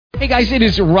Hey guys, it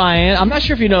is Ryan. I'm not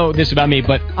sure if you know this about me,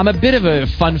 but I'm a bit of a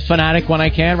fun fanatic when I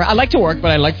can. I like to work,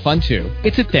 but I like fun too.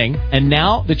 It's a thing. And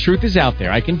now the truth is out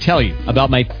there. I can tell you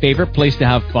about my favorite place to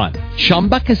have fun.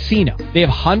 Chumba Casino. They have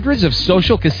hundreds of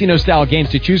social casino style games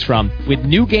to choose from with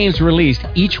new games released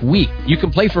each week. You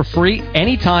can play for free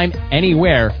anytime,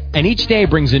 anywhere. And each day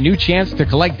brings a new chance to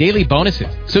collect daily bonuses.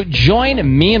 So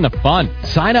join me in the fun.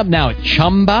 Sign up now at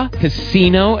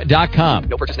ChumbaCasino.com.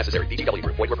 No purchase necessary. VGW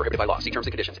Group. Void where prohibited by law. See terms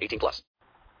and conditions. 18+.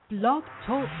 Blog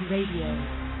Talk Radio.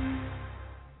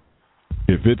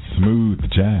 If it's smooth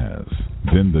jazz,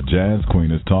 then the Jazz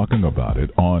Queen is talking about it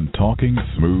on Talking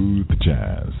Smooth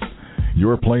Jazz.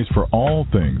 Your place for all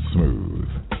things smooth.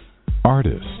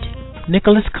 Artist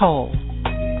Nicholas Cole.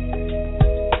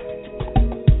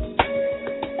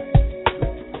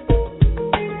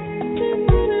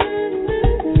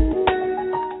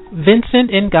 Vincent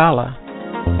Ingala.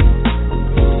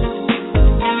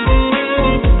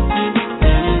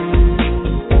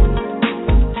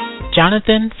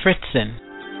 Jonathan Fritzen.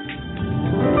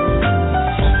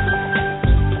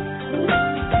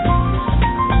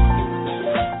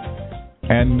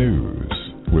 And news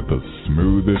with the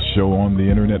smoothest show on the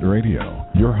internet radio.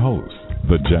 Your host,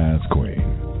 the Jazz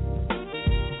Queen.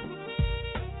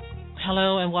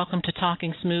 Hello and welcome to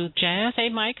Talking Smooth Jazz. Hey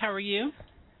Mike, how are you?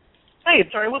 Hey,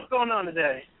 Terry, what's going on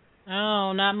today?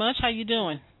 Oh, not much. How you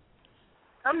doing?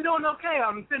 I'm doing okay.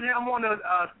 I'm sitting here. I'm on a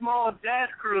small jazz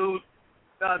cruise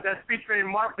that's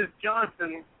featuring Marcus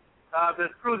Johnson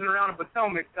that's cruising around the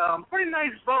Potomac. Pretty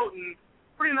nice boat and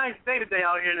pretty nice day today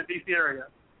out here in the D.C. area.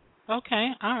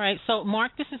 Okay, all right. So,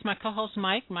 Mark, this is my co-host,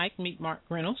 Mike. Mike, meet Mark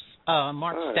Reynolds.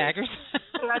 Marc Staggers.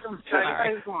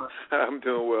 I'm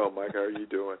doing well, Mike. How are you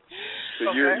doing? So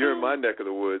okay. You're in my neck of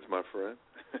the woods, my friend.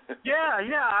 Yeah.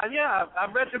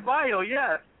 I've read your bio,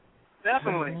 yes.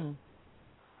 Definitely. Mm-hmm.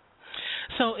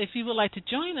 So if you would like to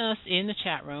join us in the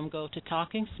chat room, go to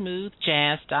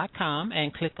TalkingSmoothJazz.com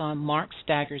and click on Marc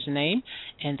Staggers' name,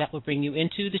 and that will bring you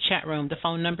into the chat room. The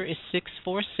phone number is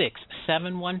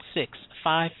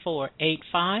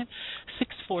 646-716-5485,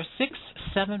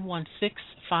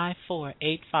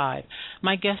 646-716-5485.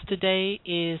 My guest today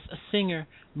is a singer,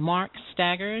 Marc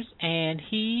Staggers, and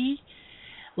he,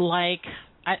 I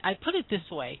put it this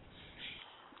way,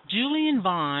 Julian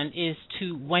Vaughn is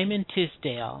to Wayman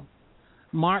Tisdale,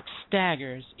 Marc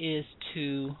Staggers is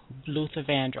to Luther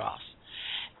Vandross.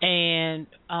 And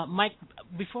Mike,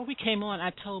 before we came on,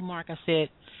 I told Mark, I said,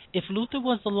 if Luther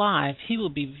was alive, he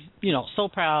would be, so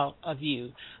proud of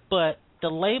you. But the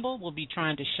label will be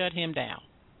trying to shut him down.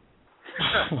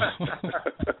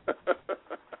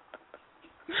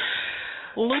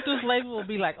 Luther's label will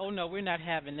be like, oh, no, we're not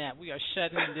having that. We are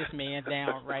shutting this man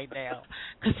down right now.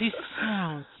 Because he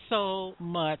sounds so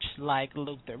much like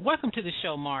Luther. Welcome to the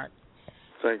show, Mark.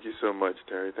 Thank you so much,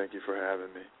 Terry. Thank you for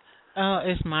having me. Oh,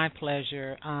 it's my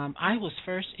pleasure. I was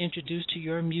first introduced to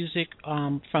your music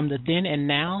from the Then and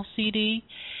Now CD.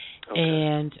 Okay.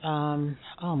 And,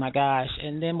 oh, my gosh.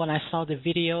 And then when I saw the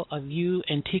video of you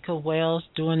and Tico Wells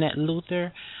doing that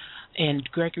Luther and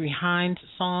Gregory Hines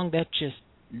song, that just,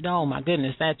 oh, my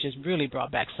goodness, that just really brought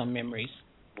back some memories.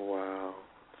 Wow.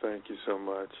 Thank you so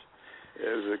much.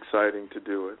 It was exciting to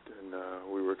do it, and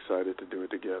we were excited to do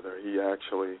it together. He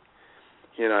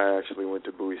and I actually went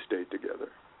to Bowie State together.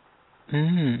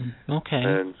 Okay.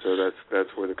 And so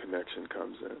that's where the connection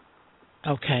comes in.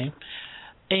 Okay.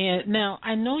 And now,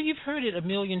 I know you've heard it a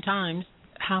million times,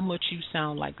 how much you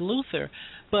sound like Luther,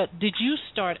 but did you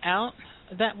start out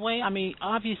that way? I mean,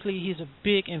 obviously he's a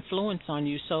big influence on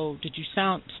you, so did you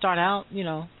start out,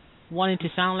 wanting to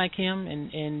sound like him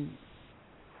and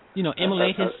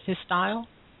emulate his style?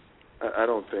 I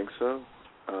don't think so.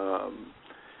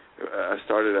 I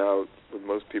started out with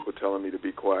most people telling me to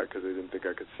be quiet because they didn't think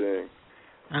I could sing.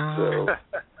 So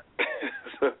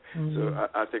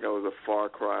I think I was a far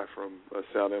cry from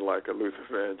sounding like a Luther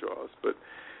Vandross. But,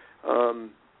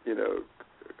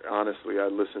 honestly, I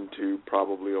listened to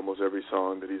probably almost every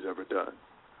song that he's ever done.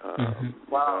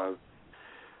 Wow.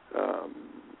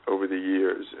 Over the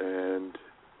years, and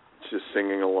just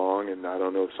singing along, and I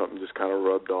don't know if something just kind of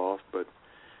rubbed off, but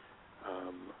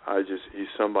he's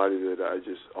somebody that I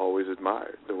just always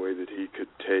admired, the way that he could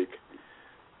take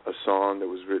a song that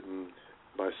was written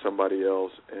by somebody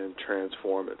else and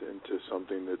transform it into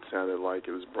something that sounded like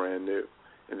it was brand new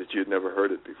and that you'd never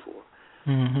heard it before.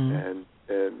 And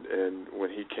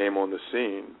when he came on the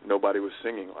scene, nobody was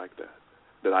singing like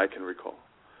that I can recall.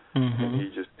 And he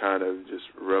just kind of just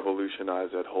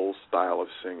revolutionized that whole style of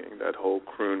singing, that whole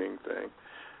crooning thing,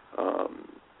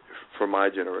 for my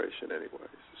generation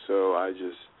anyways. So I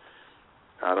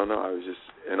don't know, I was just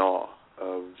in awe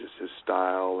of just his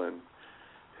style and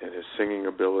his singing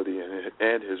ability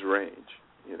and his range.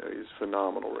 You know, he's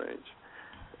phenomenal range,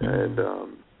 and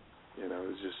you know,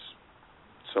 he's just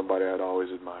somebody I'd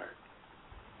always admired.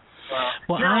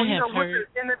 Well, now, I have heard.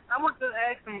 I want to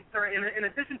ask him, sir. In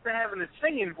addition to having a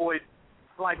singing voice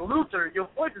like Luther, your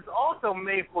voice is also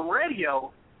made for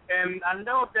radio. And I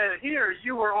know that here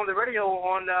you were on the radio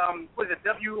on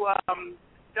WYCW,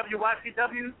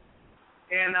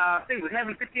 and I think it was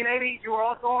Heaven 1580. You were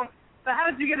also on. So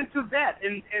how did you get into that?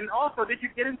 And also, did you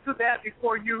get into that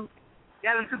before you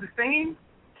got into the singing?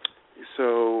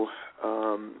 So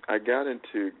I got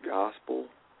into gospel.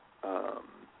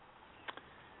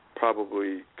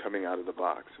 Probably coming out of the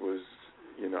box was,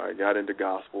 you know, I got into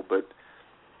gospel, but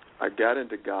I got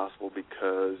into gospel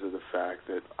because of the fact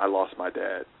that I lost my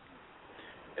dad,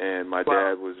 and my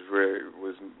dad was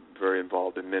very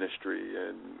involved in ministry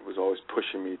and was always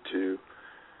pushing me to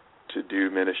do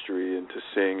ministry and to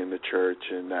sing in the church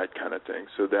and that kind of thing.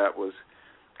 So that was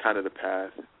kind of the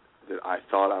path that I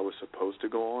thought I was supposed to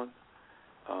go on.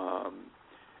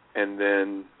 And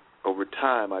then over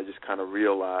time, I just kind of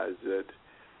realized that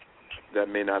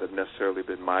may not have necessarily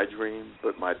been my dream,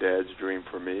 but my dad's dream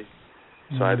for me.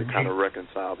 So I had to kind of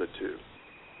reconcile the two.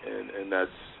 And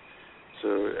that's,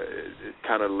 so it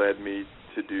kind of led me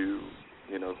to do,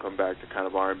 you know, come back to kind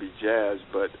of R&B jazz,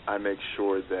 but I make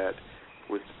sure that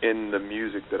within the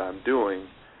music that I'm doing,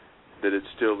 that it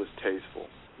still is tasteful.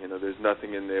 You know, there's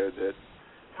nothing in there that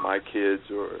my kids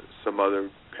or some other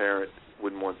parent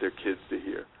wouldn't want their kids to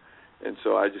hear. And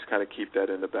so I just kind of keep that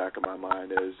in the back of my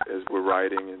mind as we're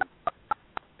writing and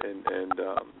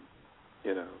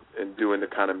you know, and doing the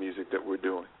kind of music that we're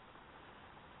doing.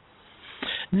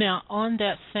 Now, on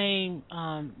that same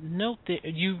note, that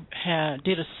you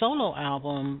did a solo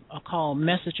album called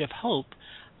Message of Hope.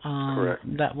 Correct.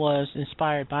 That was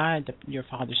inspired by your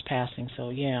father's passing. So,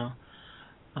 yeah.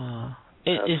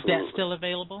 Is that still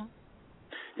available?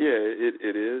 Yeah,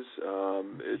 it is.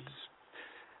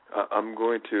 I'm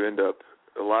going to end up,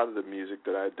 a lot of the music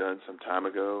that I had done some time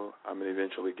ago, I'm going to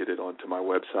eventually get it onto my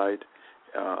website.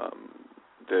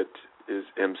 That is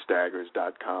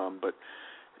mstaggers.com, but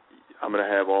I'm going to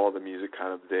have all the music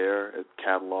kind of there at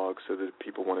catalog so that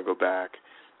people want to go back.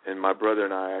 And my brother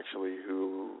and I actually,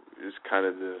 who is kind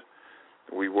of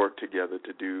we work together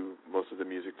to do most of the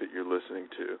music that you're listening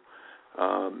to.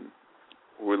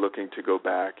 We're looking to go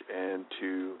back and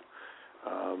to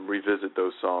revisit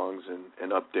those songs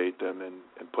and update them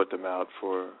and put them out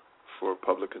for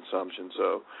public consumption.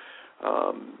 So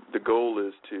the goal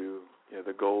is to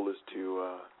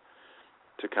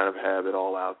kind of have it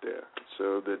all out there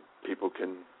so that people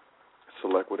can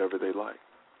select whatever they like.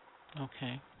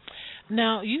 Okay.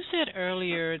 Now, you said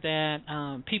earlier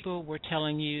that people were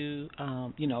telling you,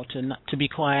 you know, to be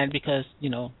quiet because, you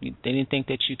know, they didn't think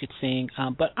that you could sing.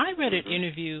 But I read an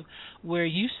interview where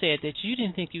you said that you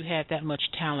didn't think you had that much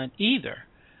talent either.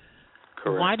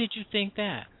 Correct. Why did you think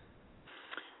that?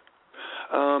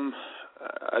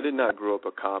 I did not grow up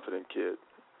a confident kid.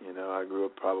 You know, I grew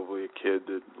up probably a kid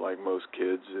that, like most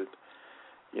kids, that,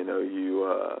 you know, you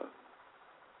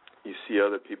see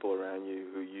other people around you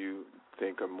who you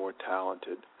think are more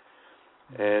talented.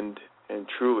 And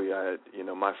truly, you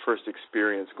know, my first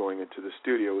experience going into the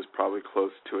studio was probably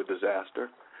close to a disaster.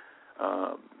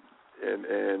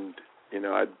 And you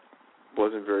know, I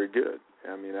wasn't very good.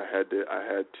 I mean, I had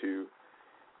to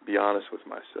be honest with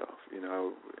myself, you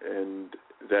know, and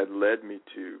that led me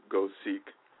to go seek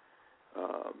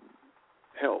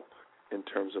help in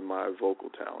terms of my vocal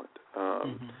talent.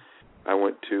 I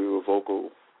went to a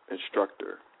vocal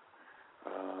instructor,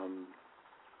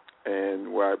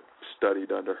 and where I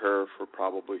studied under her for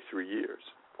probably 3 years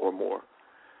or more,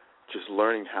 just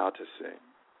learning how to sing.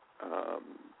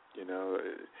 You know,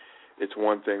 it's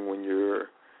one thing when you're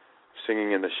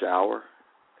singing in the shower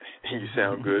and you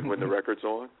sound good when the record's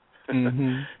on.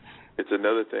 It's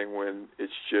another thing when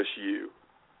it's just you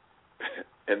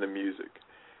and the music,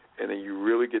 and then you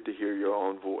really get to hear your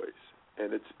own voice,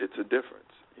 and it's a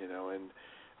difference, you know, and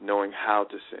knowing how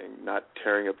to sing, not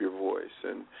tearing up your voice,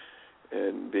 and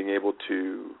being able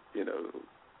to, you know,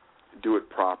 do it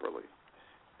properly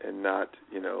and not,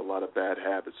 you know, a lot of bad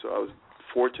habits. So I was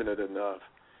fortunate enough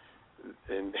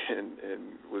and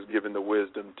was given the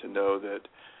wisdom to know that,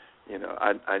 you know,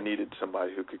 I needed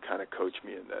somebody who could kind of coach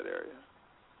me in that area.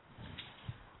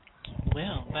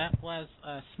 Well, that was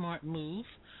a smart move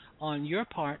on your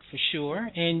part for sure.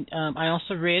 And I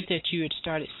also read that you had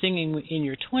started singing in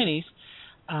your 20s.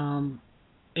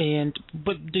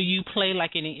 But do you play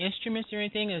like any instruments or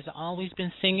anything? Has it always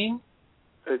been singing?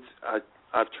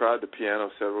 I've tried the piano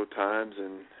several times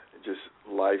and just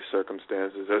life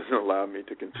circumstances doesn't allow me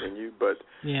to continue. But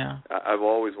yeah, I've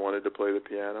always wanted to play the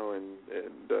piano,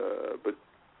 but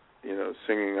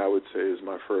singing, I would say, is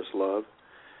my first love.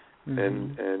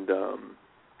 And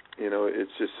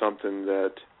it's just something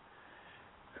that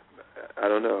I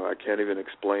don't know. I can't even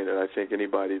explain it. I think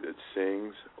anybody that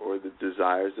sings or that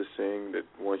desires to sing, that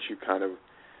once you kind of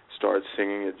start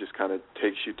singing, it just kind of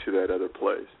takes you to that other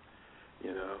place,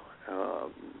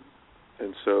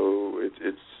 and so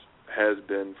it has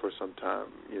been for some time,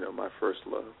 my first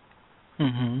love.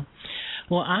 Mm-hmm.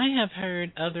 Well, I have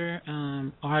heard other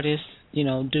artists,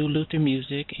 do Luther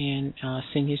music and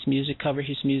sing his music, cover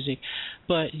his music,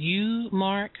 but you,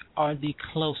 Mark, are the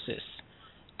closest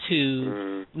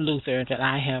to Luther that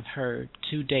I have heard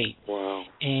to date. Wow.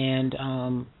 And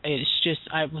it's just,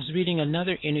 I was reading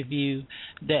another interview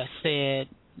that said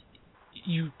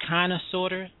you kind of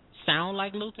sort of sound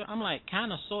like Luther. I'm like,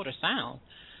 kind of sort of sound.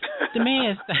 The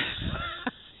man,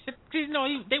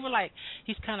 they were like,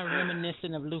 he's kind of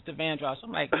reminiscent of Luther Vandross.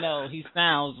 I'm like, no, he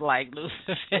sounds like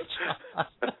Luther Vandross.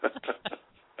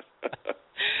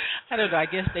 I don't know. I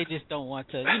guess they just don't want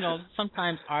to.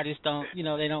 Sometimes artists don't.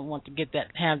 They don't want to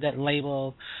have that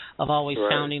label of always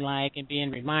sounding like and being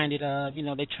reminded of.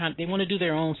 They want to do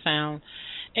their own sound,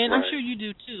 and I'm sure you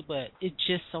do too. But it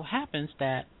just so happens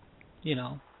that,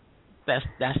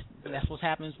 that's what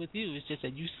happens with you. It's just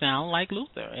that you sound like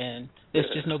Luther, and there's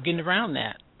just no getting around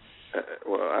that.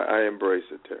 Well, I embrace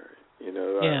it, Terry.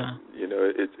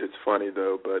 It's funny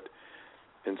though, but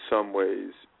in some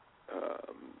ways,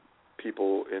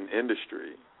 people in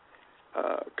industry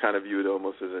kind of view it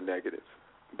almost as a negative,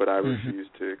 but I refuse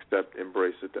to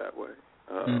embrace it that way.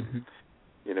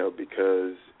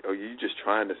 Because you just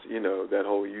trying to, that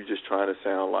whole you just trying to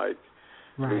sound like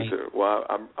Luther. Well,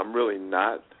 I'm really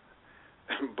not,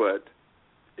 but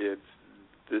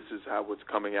this is how it's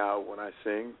coming out when I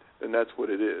sing, and that's what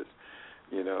it is.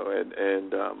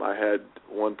 And I had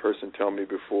one person tell me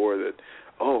before that,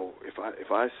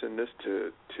 if I send this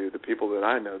to the people that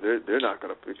I know, they're not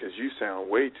going to, because you sound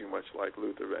way too much like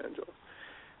Luther Vandross.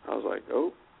 I was like,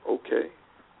 oh, okay,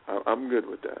 I'm good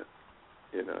with that.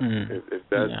 If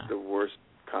that's the worst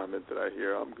comment that I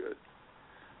hear, I'm good.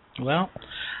 Well,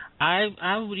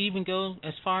 I would even go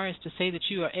as far as to say that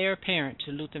you are heir apparent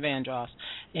to Luther Vandross,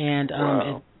 and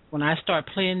when I start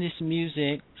playing this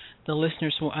music, the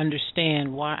listeners will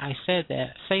understand why I say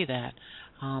that,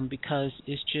 because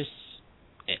it's just,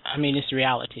 it's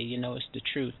reality, it's the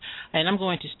truth. And I'm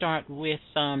going to start with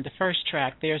the first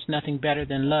track, There's Nothing Better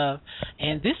Than Love,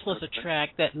 and this was a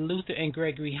track that Luther and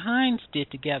Gregory Hines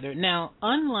did together. Now,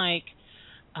 unlike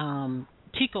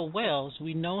Tico Wells,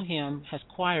 we know him as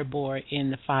choir boy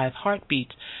in the Five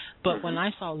Heartbeats, but when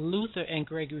I saw Luther and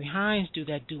Gregory Hines do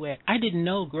that duet, I didn't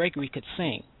know Gregory could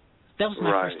sing. That was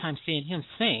my first time seeing him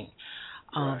sing.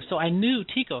 So I knew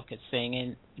Tico could sing.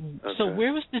 And so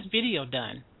where was this video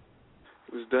done?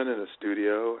 It was done in a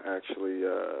studio, actually,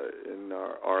 in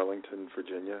Arlington,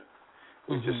 Virginia.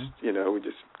 We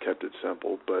just kept it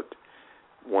simple, but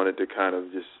wanted to kind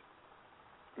of just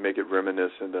make it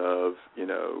reminiscent of,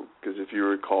 because if you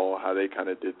recall how they kind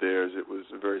of did theirs, it was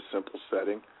a very simple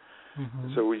setting.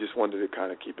 So we just wanted to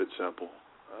kind of keep it simple.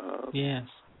 Yes.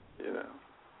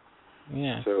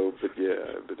 Yeah. So, but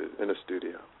in a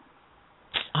studio.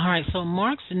 All right. So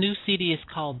Mark's new CD is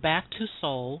called Back to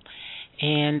Soul,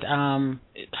 and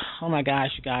oh my gosh,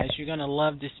 you guys, you're gonna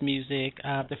love this music.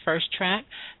 The first track,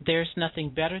 There's Nothing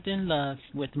Better Than Love,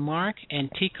 with Mark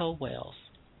and Tico Wells.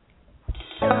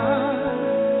 Fell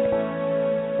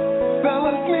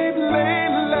asleep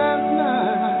late last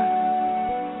night,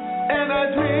 and I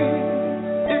dreamed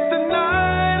it's the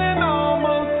night and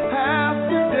almost half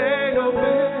the day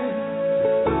away.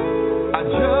 I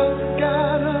just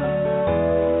got up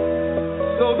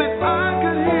so that I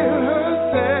could hear her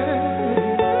say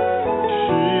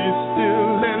she's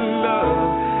still in love,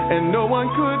 and no one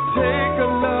could take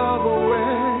her love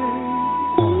away.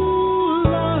 Ooh,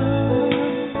 love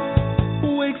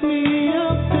wakes me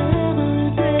up every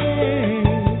day,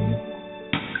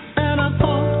 and I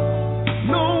thought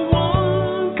no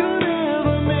one could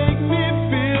ever make me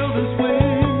feel this way.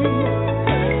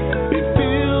 It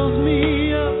fills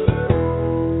me up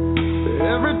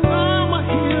every time I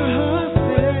hear her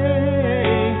say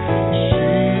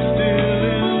she's still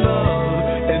in love,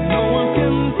 and no one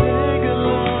can take her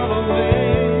love away.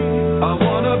 I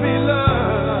wanna be loved.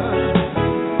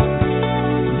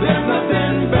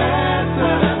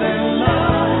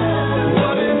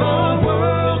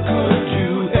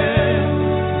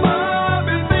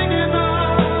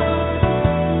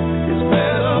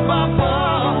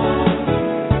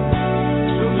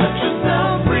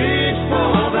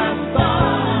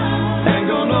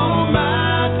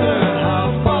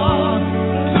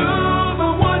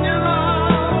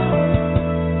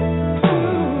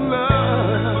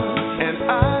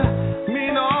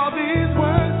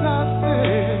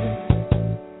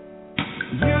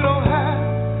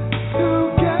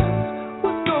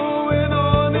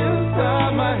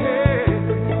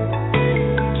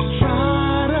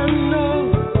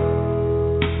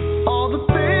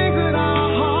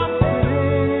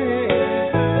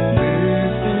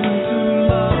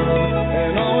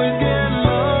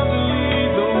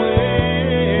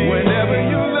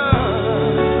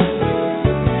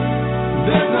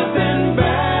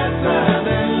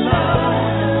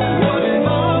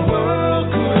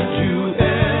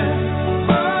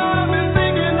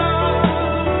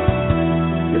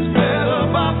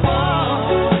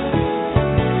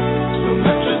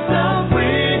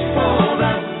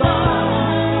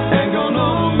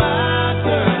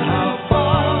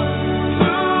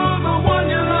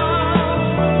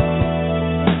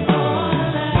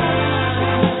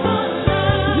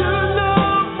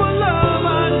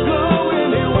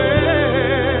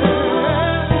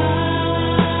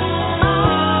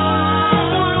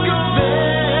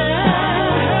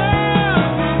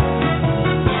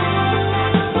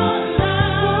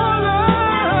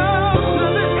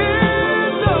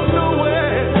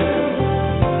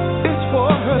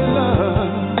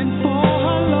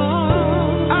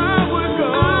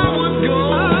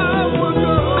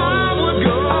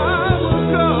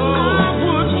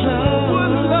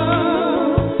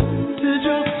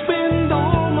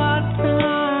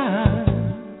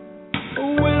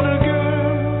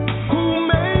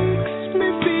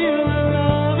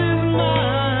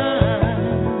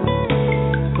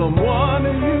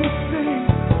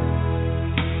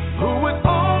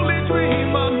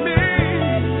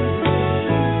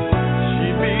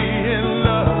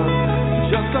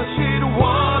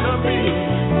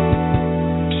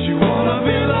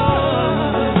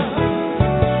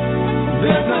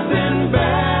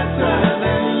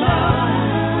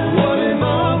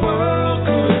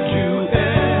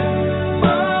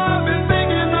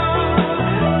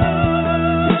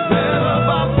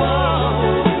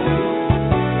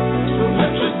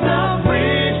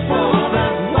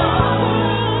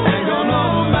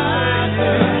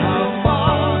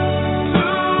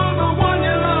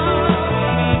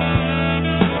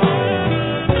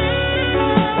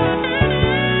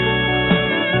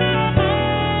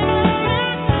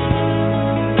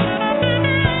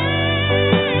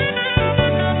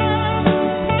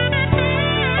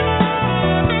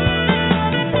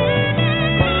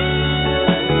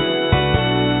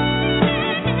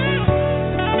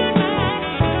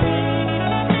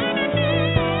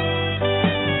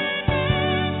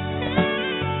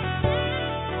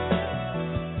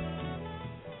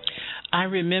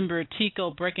 remember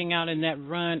Tico breaking out in that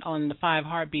run on the 5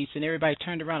 Heartbeats, and everybody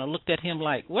turned around and looked at him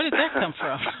like, where did that come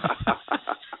from?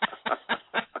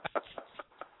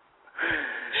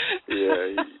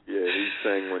 He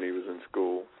sang when he was in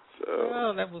school. So,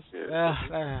 oh, that was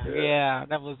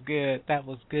that was good. That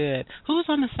was good. Who's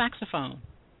on the saxophone?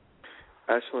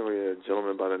 Actually, we had a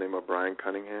gentleman by the name of Brian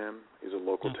Cunningham. He's a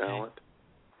local talent.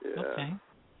 Yeah. Okay.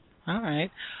 All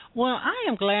right. Well, I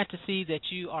am glad to see that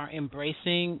you are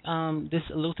embracing this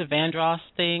Luther Vandross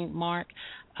thing, Mark,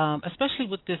 especially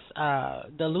with this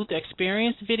the Luther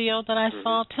Experience video that I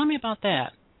saw. Tell me about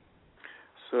that.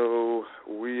 So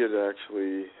we had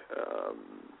actually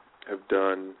have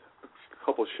done a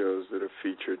couple shows that have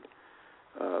featured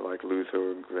like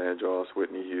Luther Vandross,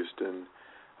 Whitney Houston,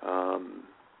 and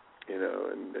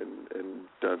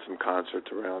done some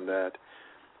concerts around that,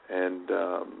 and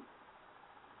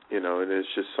and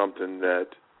it's just something that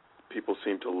people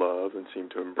seem to love and seem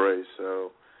to embrace.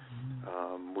 So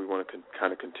we want to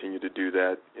kind of continue to do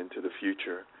that into the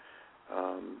future.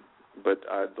 But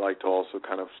I'd like to also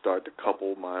kind of start to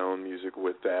couple my own music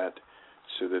with that,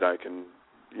 so that I can,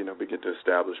 begin to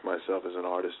establish myself as an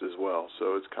artist as well.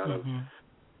 So it's kind of,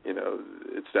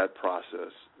 it's that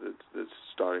process that's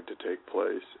starting to take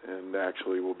place. And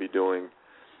actually we'll be doing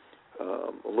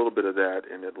a little bit of that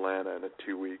in Atlanta in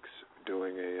 2 weeks,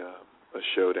 doing a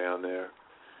show down there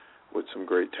with some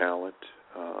great talent.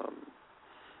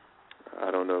 I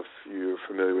don't know if you're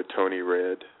familiar with Tony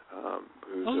Red.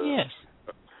 Who's yes.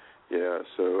 Yeah,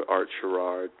 so Art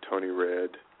Sherrard, Tony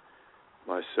Red,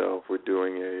 myself, we're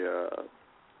doing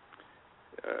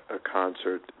a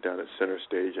concert down at Center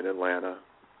Stage in Atlanta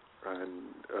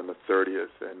on the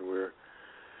 30th, and we're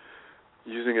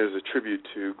using it as a tribute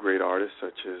to great artists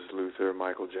such as Luther,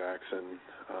 Michael Jackson,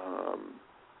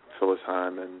 Phyllis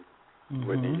Hyman,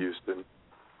 Whitney Houston,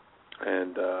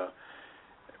 and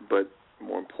but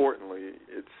more importantly,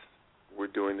 we're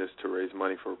doing this to raise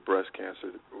money for breast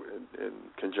cancer in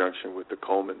conjunction with the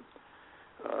Coleman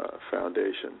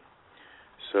Foundation.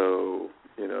 So,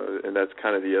 and that's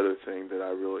kind of the other thing that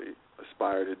I really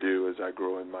aspire to do as I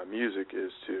grow in my music,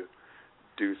 is to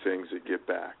do things that give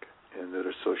back and that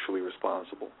are socially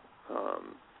responsible.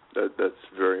 That's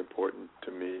very important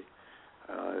to me,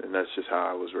 and that's just how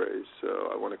I was raised. So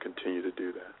I want to continue to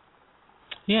do that.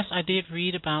 Yes, I did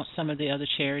read about some of the other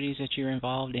charities that you're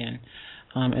involved in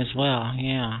as well.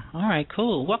 Yeah. All right,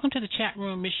 cool. Welcome to the chat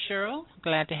room, Miss Cheryl.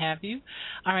 Glad to have you.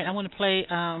 All right, I want to play,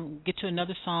 get to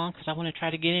another song because I want to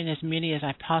try to get in as many as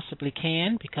I possibly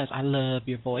can because I love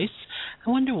your voice. I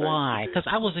wonder why, because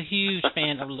I was a huge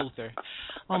fan of Luther.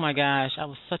 Oh, my gosh, I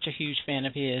was such a huge fan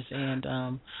of his. And,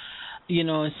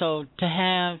 and so to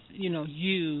have,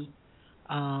 you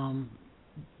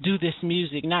do this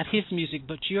music, not his music,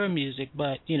 but your music,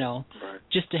 but,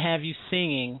 just to have you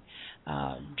singing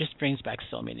just brings back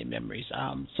so many memories.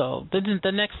 So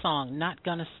the next song, Not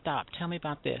Gonna Stop. Tell me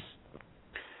about this.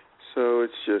 So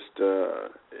it's just,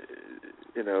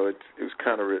 it was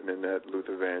kind of written in that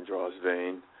Luther Vandross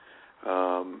vein,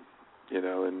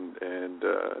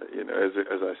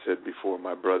 as I said before,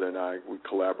 my brother and I, we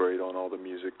collaborate on all the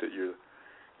music that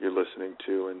you're listening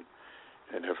to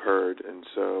and have heard, and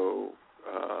so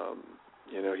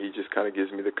he just kind of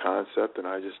gives me the concept, and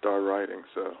I just start writing.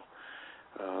 So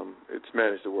it's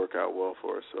managed to work out well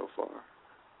for us so far.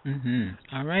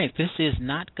 All right, this is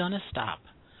Not Gonna Stop.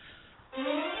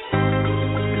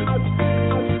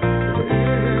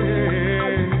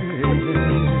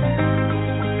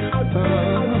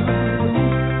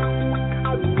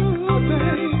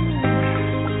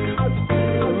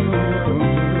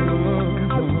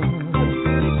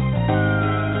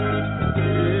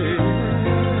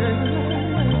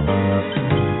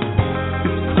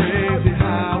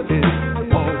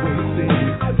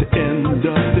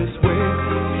 This way,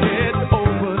 head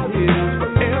over heels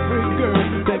for every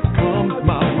girl.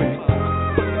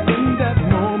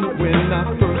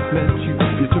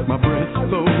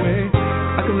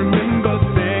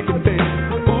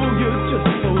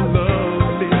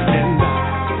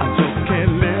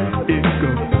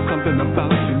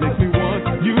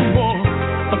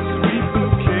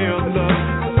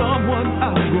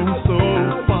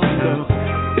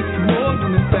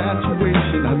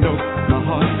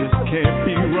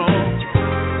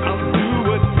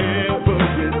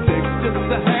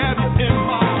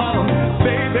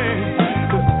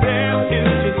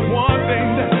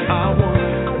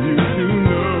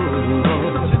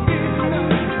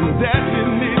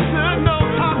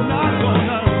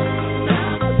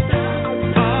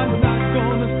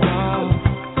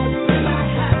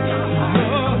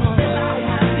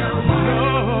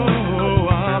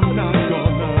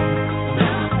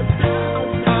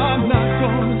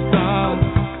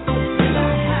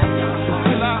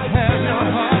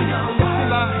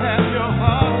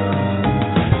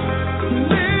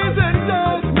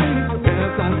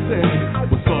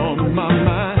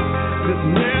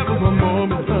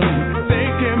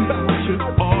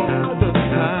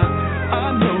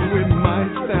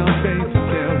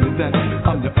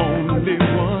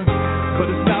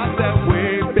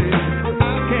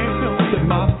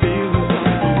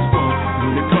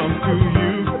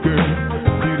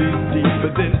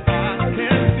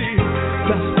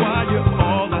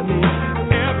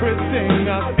 everything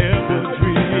I've ever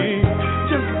dreamed.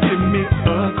 Just give me a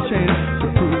chance to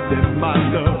prove that my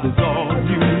love is all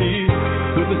you need.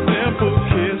 With a simple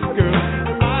kiss, girl, I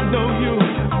know you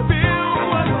feel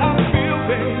what I feel,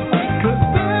 babe. 'Cause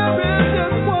there is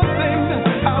just one thing that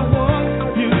I want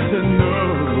you to know.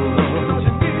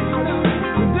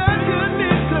 That you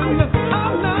need to know.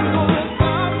 I'm not gonna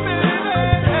stop, baby.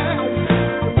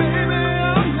 Baby,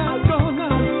 I'm not gonna.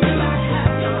 Till I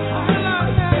have your heart. Till I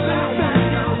have your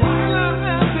heart. Till I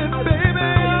have it, baby.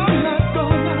 I'm not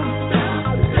gonna.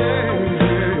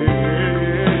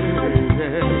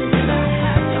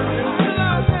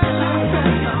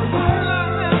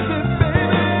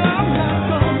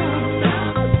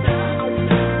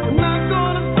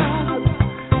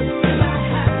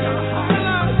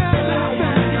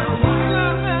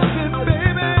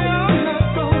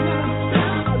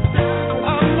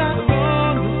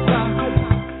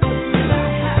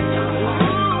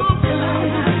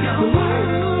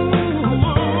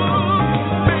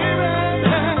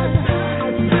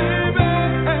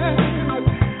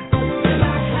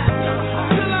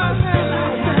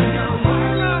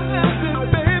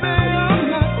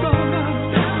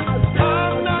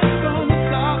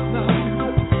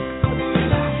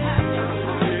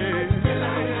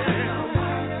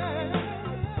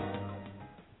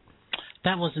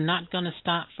 That was Not Gonna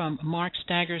Stop from Marc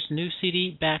Staggers' new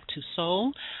CD, Back to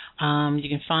Soul. You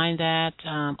can find that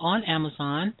on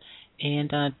Amazon.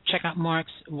 And check out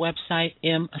Marc's website,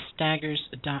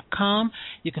 mstaggers.com.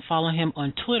 You can follow him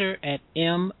on Twitter at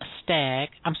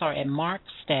at Marc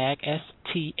Stag,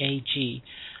 S-T-A-G,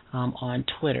 on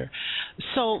Twitter.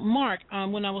 So, Marc,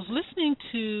 when I was listening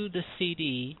to the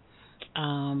CD,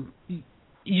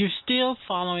 you're still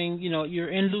following, you're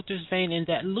in Luther's vein, in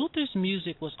that Luther's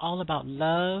music was all about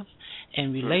love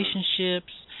and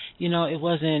relationships. It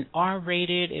wasn't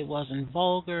R-rated, it wasn't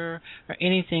vulgar or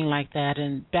anything like that.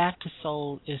 And Back to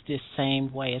Soul is this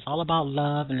same way. It's all about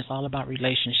love and it's all about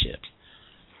relationships.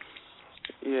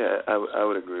 Yeah, I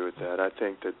would agree with that. I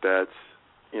think that's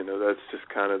just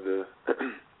kind of the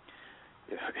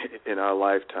in our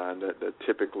lifetime that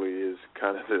typically is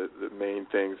kind of the main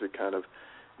things that kind of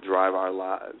drive our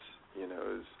lives.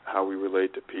 Is how we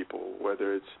relate to people,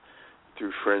 whether it's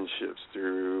through friendships,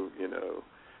 through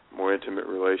more intimate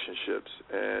relationships,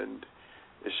 and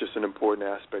it's just an important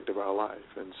aspect of our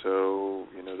life. And so,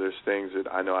 there's things that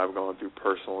I know I've gone through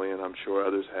personally, and I'm sure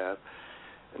others have,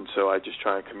 and so I just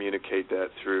try and communicate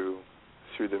that through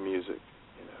the music.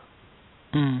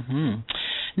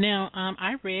 Now,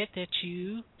 I read that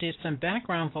you did some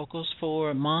background vocals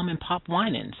for Mom and Pop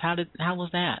Winans. How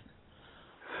was that?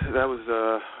 That was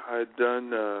I'd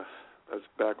done. That was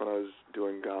back when I was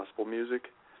doing gospel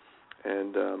music.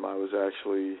 And I was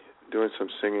actually doing some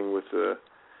singing with a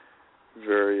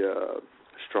very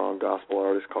strong gospel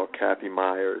artist called Kathy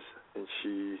Myers, and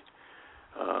she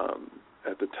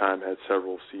at the time had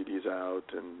several CDs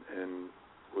out and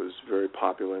was very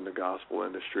popular in the gospel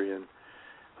industry. And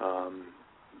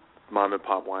Mom and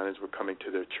Pop Winans were coming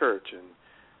to their church, and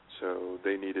so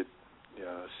they needed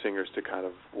singers to kind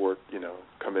of work,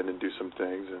 come in and do some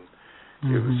things, and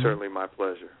it was certainly my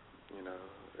pleasure.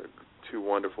 Two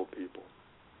wonderful people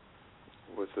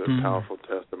with a powerful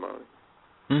testimony.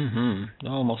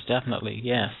 Oh, most definitely,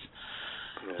 yes.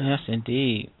 Yeah. Yes,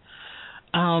 indeed.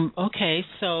 Okay,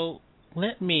 so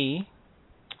let me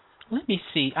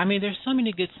see. I mean, there's so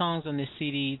many good songs on this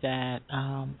CD that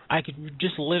I could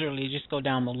just literally just go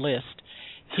down the list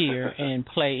here and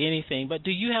play anything. But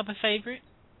do you have a favorite?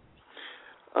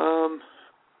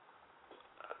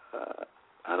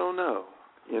 I don't know.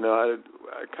 I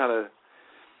kind of.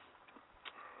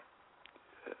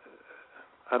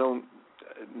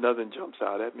 Nothing jumps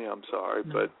out at me, I'm sorry,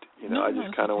 but, I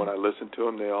just kind of, when I listen to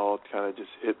them, they all kind of just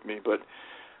hit me. But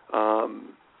I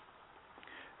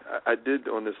did,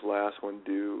 on this last one,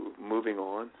 do Moving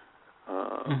On.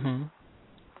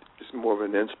 It's more of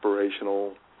an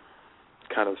inspirational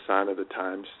kind of sign of the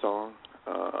times song.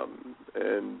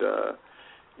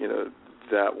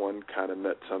 That one kind of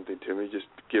meant something to me, just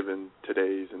given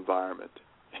today's environment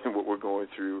and what we're going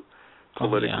through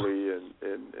politically.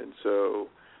 And so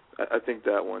I think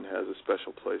that one has a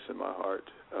special place in my heart.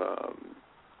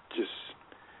 Just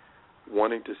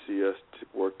wanting to see us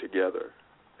work together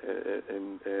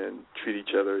and treat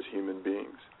each other as human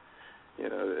beings.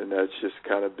 And that's just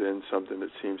kind of been something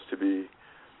that seems to be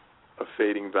a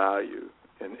fading value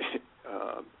in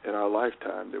our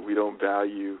lifetime, that we don't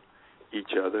value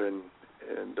each other, and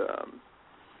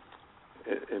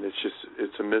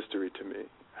it's a mystery to me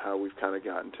how we've kind of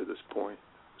gotten to this point.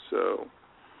 So,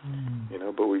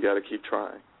 but we got to keep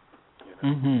trying.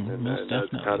 And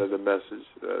that's kind of the message.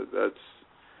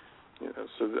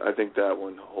 So I think that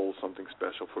one holds something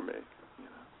special for me.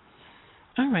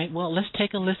 All right, well, let's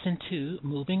take a listen to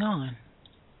Moving On.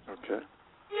 Okay.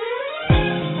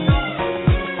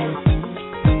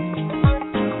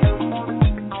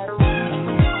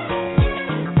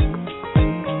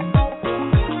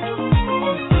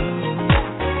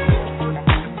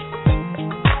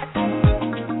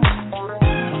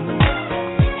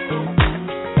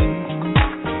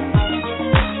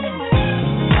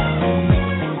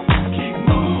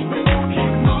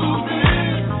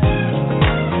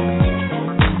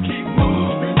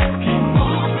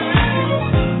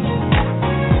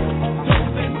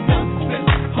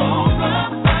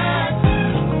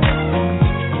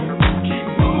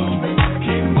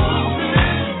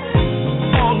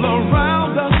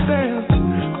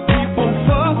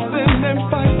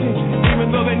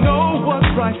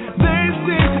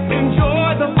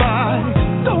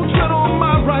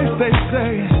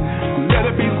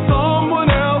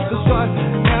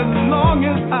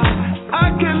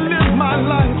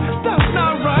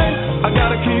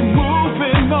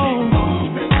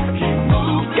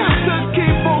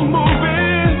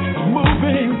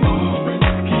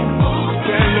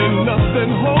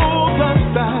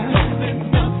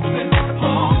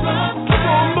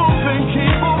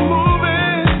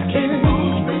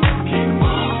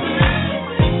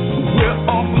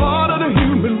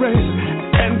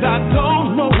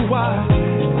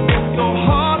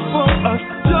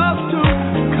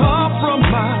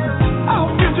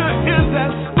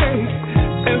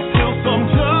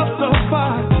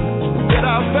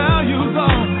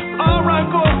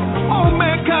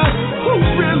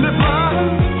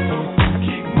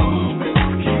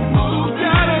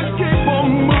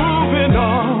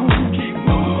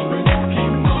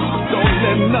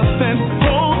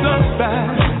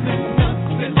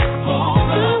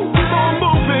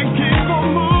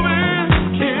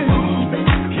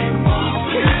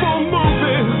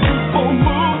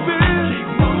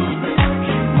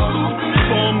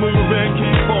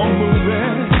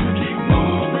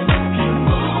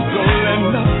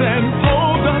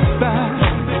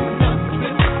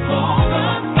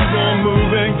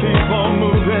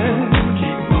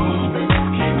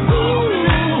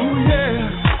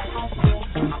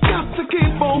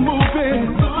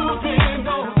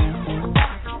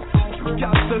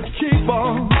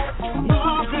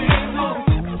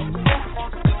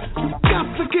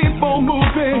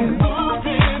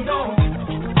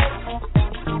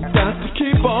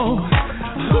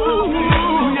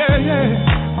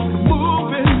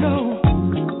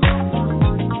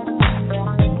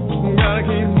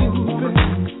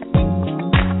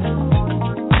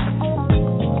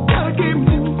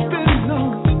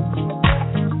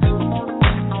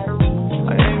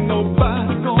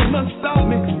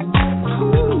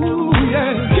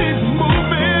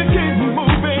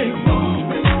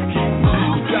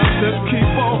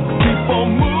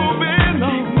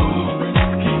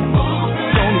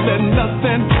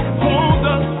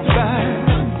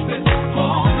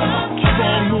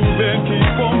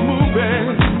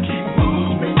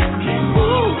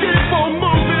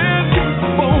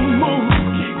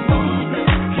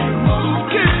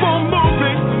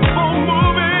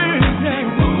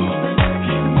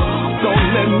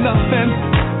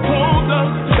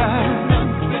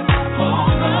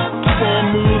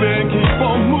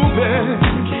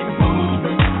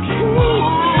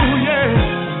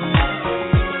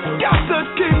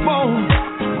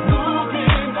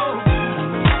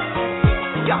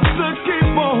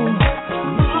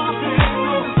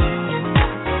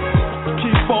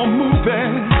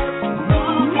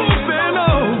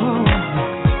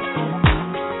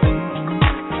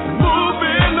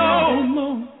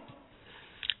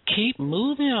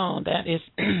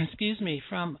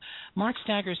 From Marc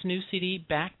Staggers' new CD,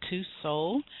 Back to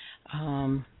Soul,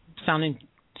 sounding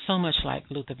so much like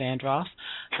Luther Vandross.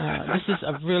 This is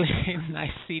a really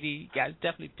nice CD. You guys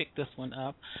definitely pick this one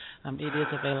up. It is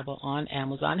available on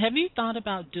Amazon. Have you thought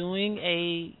about doing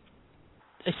a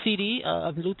CD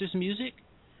of Luther's music?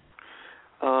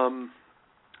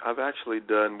 I've actually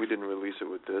done, we didn't release it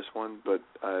with this one, but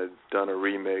I've done a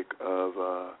remake of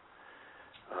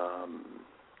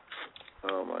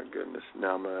oh my goodness!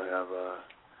 Now I'm gonna have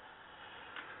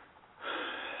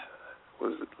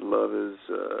Love is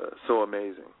So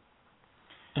Amazing,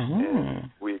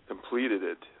 and we completed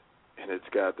it, and it's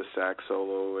got the sax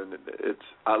solo, and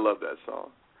I love that song,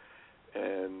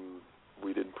 and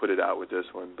we didn't put it out with this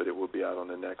one, but it will be out on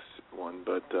the next one.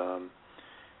 But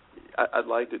I'd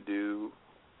like to do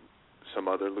some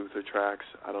other Luther tracks.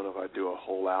 I don't know if I'd do a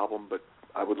whole album, but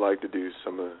I would like to do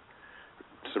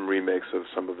some remakes of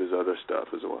some of his other stuff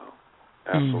as well.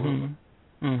 Absolutely.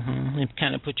 And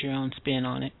kind of put your own spin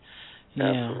on it. Yeah.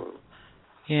 Absolutely.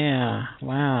 Yeah.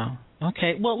 Wow.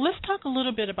 Okay. Well, let's talk a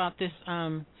little bit about this.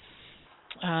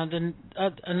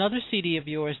 Another CD of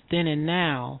yours, Then and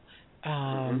Now.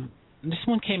 This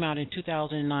one came out in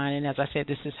 2009, and as I said,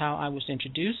 this is how I was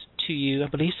introduced to you. I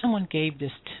believe someone gave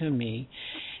this to me,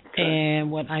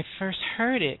 and when I first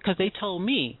heard it, because they told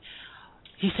me,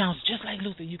 he sounds just like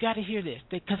Luther. You got to hear this,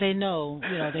 because they know,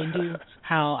 they knew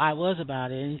how I was about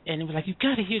it, and it was like, you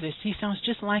got to hear this. He sounds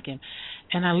just like him.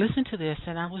 And I listened to this,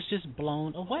 and I was just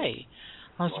blown away.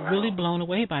 I was really blown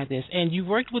away by this. And you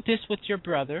worked with this with your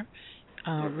brother,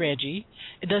 Reggie.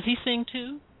 Does he sing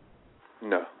too?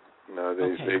 No,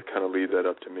 they kind of leave that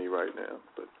up to me right now.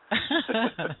 But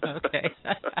okay.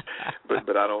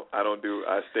 but I don't do.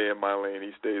 I stay in my lane.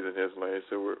 He stays in his lane.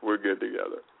 So we're good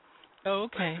together. Oh,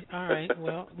 okay. All right.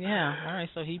 Well, yeah. All right.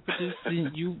 So he produced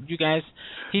you guys.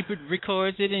 He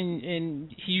records it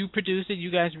and you produce it. You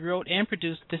guys wrote and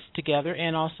produced this together,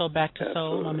 and also Back to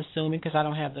Soul. I'm assuming, because I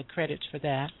don't have the credits for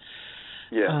that.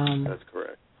 Yeah, that's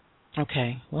correct.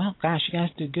 Okay. Well, gosh, you guys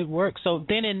do good work. So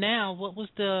Then and Now, what was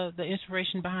the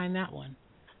inspiration behind that one?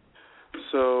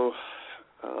 So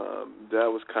that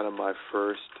was kind of my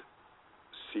first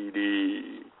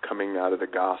CD coming out of the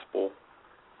gospel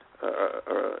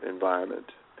environment,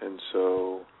 and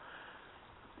so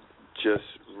just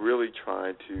really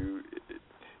trying to,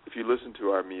 if you listen to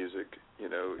our music,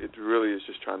 it really is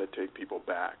just trying to take people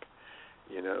back.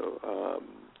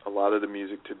 A lot of the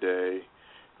music today,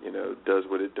 does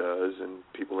what it does, and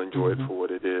people enjoy it for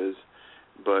what it is.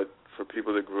 But for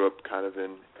people that grew up kind of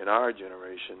in our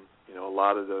generation, a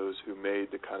lot of those who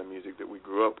made the kind of music that we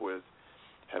grew up with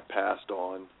have passed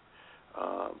on,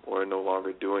 or are no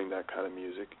longer doing that kind of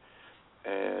music.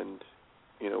 And,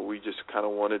 we just kind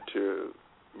of wanted to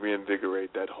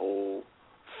reinvigorate that whole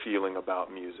feeling about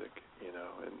music,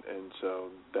 and so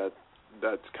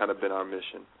that's kind of been our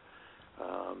mission,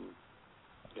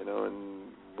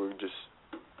 and we're just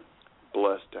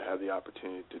blessed to have the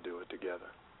opportunity to do it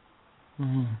together.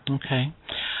 Okay.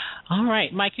 All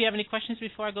right. Mike, do you have any questions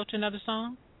before I go to another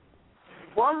song?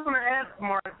 Well, I was going to ask,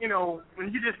 Mark,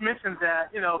 when you just mentioned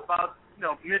that, about,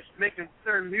 making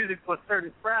certain music for a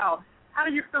certain crowd, how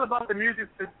do you feel about the music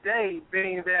today,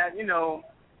 being that,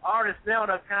 artists now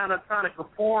are kind of trying to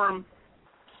conform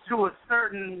to a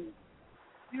certain,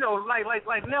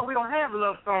 like now we don't have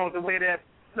love songs the way that,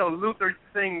 Luther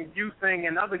sing, you sing,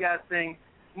 and other guys sing.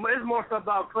 It's more so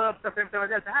about club stuff and everything like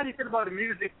that. So how do you feel about the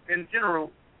music in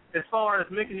general as far as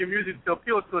making your music to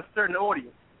appeal to a certain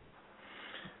audience?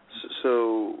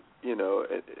 So,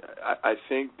 I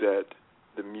think that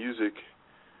the music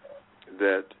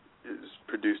that is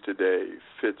produced today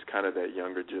fits kind of that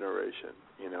younger generation.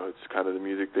 It's kind of the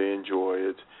music they enjoy.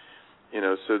 It's,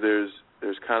 so there's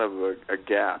kind of a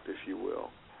gap, if you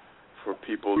will, for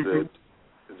people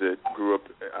that grew up,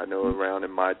 I know, around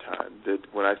in my time. That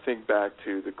when I think back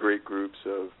to the great groups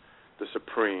of the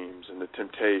Supremes and the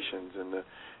Temptations, and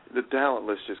the talent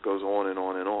list just goes on and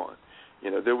on and on.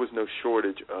 There was no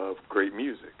shortage of great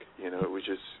music. It was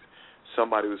just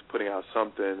somebody was putting out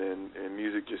something, and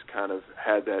music just kind of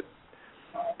had that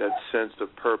sense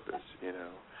of purpose.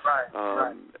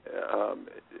 Right.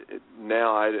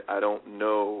 Now I don't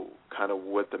know kind of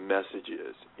what the message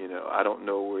is. I don't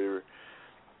know where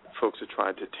folks are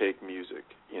trying to take music.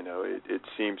 It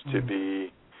seems to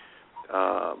be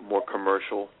more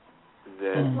commercial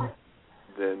than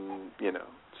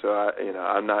So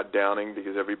I'm not downing,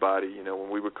 because everybody, when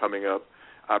we were coming up,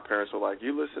 our parents were like,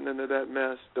 "You listening to that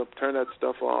mess? Don't turn that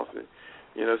stuff off.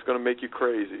 It's going to make you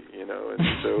crazy." And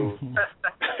so,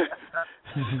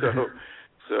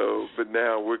 but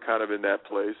now we're kind of in that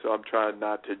place. So I'm trying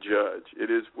not to judge.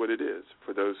 It is what it is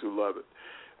for those who love it.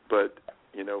 But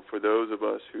for those of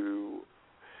us who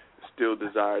still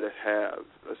desire to have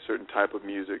a certain type of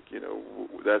music,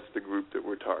 that's the group that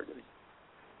we're targeting.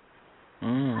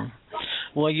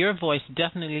 Well, your voice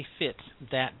definitely fits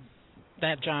that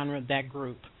genre, that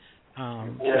group,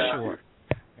 for sure.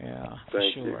 Yeah, for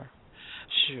Thank sure. You.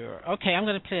 Sure. Okay, I'm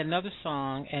going to play another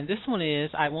song, and this one is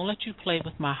 "I Won't Let You Play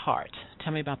With My Heart."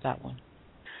 Tell me about that one.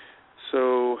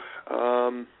 So,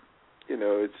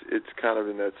 it's kind of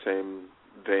in that same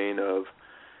vein of,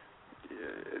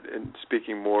 and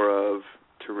speaking more of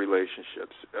to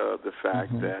relationships, the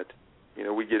fact that,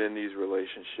 we get in these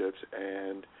relationships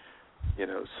and,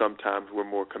 sometimes we're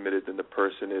more committed than the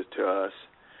person is to us.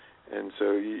 And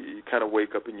so you kind of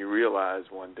wake up and you realize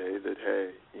one day that,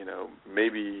 hey,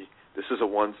 maybe this is a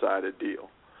one-sided deal.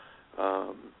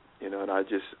 And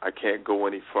I can't go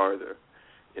any farther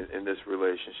in this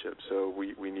relationship. So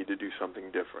we need to do something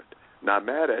different. Not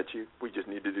mad at you. We just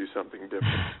need to do something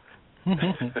different.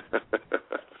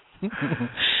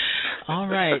 All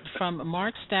right, from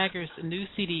Marc Staggers' new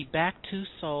CD, Back to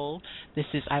Soul, this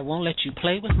is I Won't Let You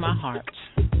Play With My Heart.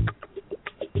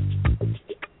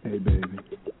 Hey, baby,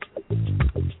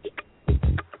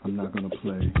 I'm not gonna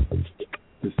play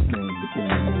this game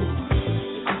anymore.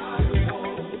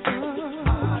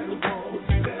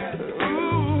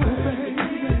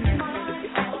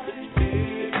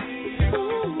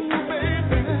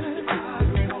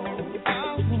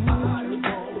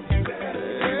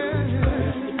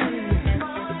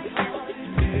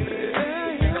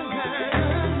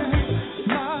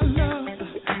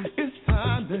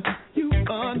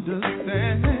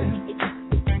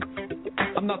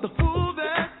 I'm not the fool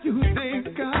that you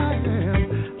think I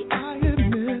am. I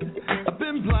admit I've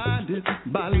been blinded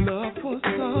by love for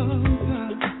some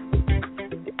time.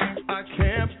 I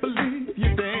can't believe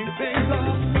you think things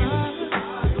are fine.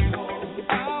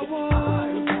 I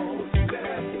won't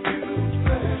let you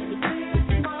play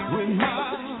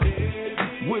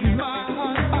with my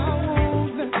heart. I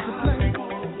won't let you play.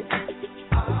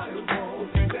 I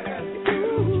won't let you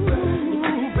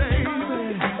play,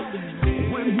 baby,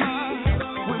 with my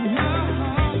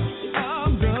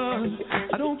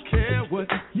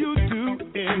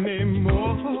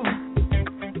anymore.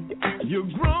 You're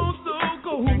grown, so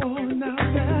go on out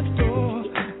that door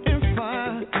and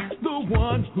find the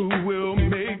one who will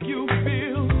make you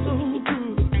feel so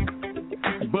good.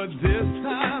 But this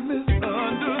time it's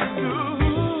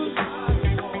understood.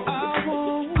 I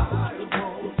won't let you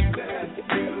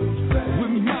play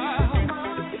with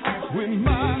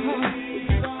my heart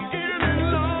any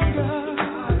longer.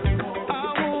 I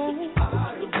won't.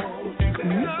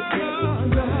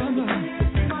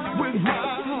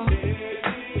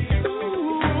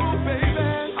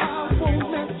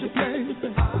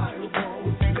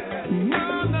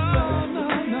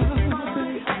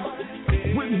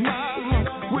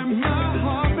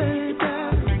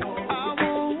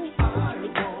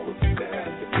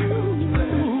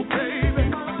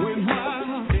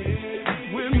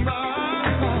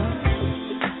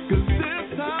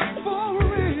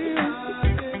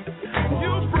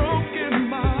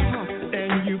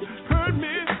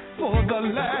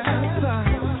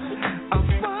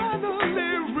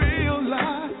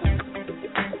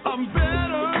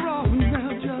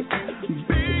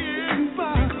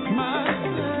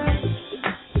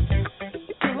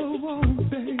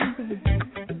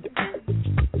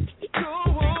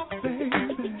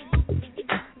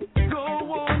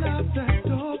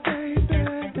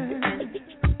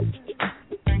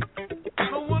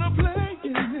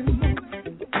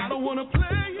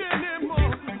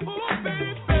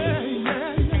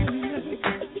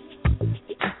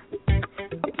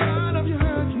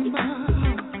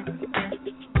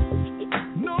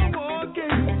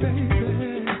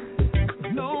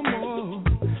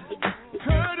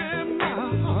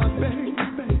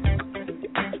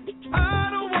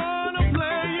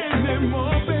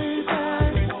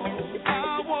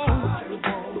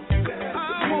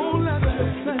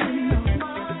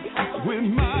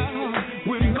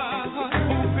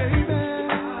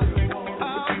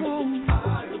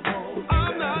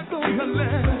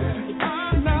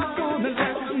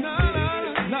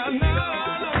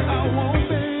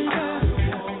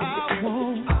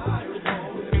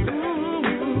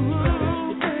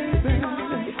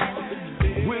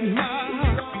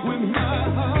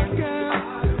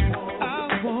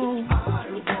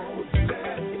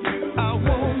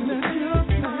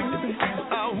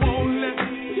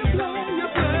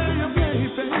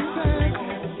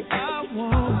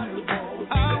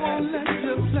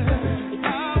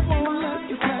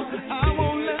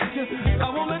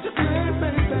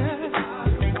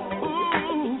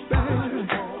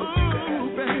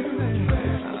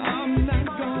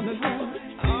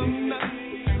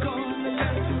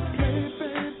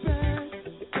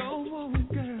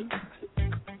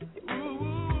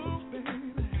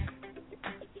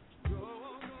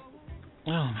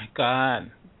 No.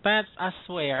 God, that's, I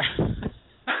swear, that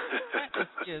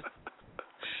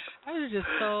is just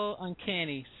so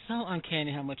uncanny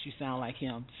how much you sound like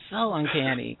him. So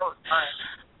uncanny.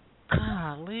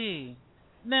 Golly.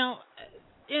 Now,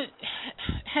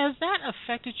 has that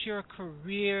affected your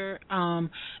career,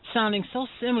 sounding so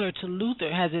similar to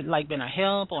Luther? Has it like been a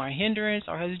help or a hindrance,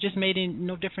 or has it just made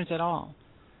no difference at all?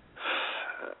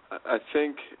 I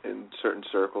think in certain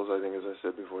circles, as I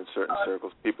said before, in certain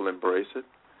circles, people embrace it.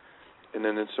 And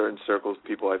then in certain circles,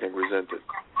 people, I think, resent it.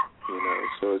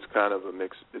 So it's kind of a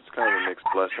mixed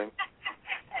blessing.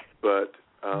 But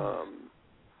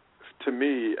to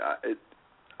me,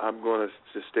 I'm going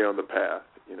to stay on the path.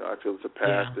 I feel it's a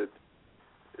path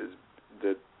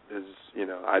that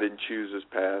I didn't choose this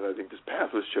path. I think this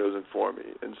path was chosen for me,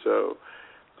 and so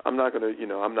I'm not gonna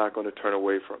turn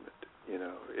away from it.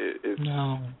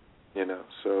 No.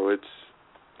 So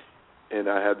and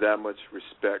I have that much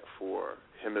respect for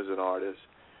him as an artist,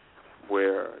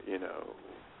 where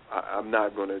I'm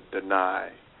not going to deny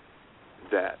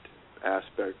that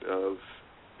aspect of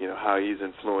how he's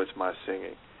influenced my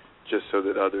singing, just so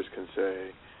that others can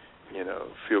say,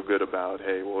 feel good about,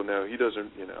 hey, well, no, he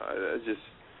doesn't.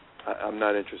 I'm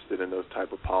not interested in those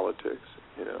type of politics.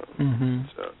 Mm-hmm.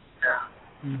 So. Yeah.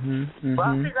 Mm-hmm. Well,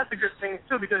 I think that's a good thing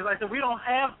too, because like I said, we don't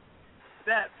have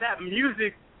that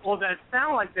music or that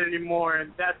sound like that anymore,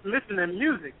 and that's missing in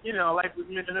music. Like we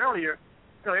mentioned earlier,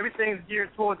 everything's geared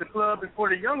towards the club and for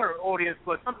the younger audience,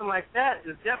 but something like that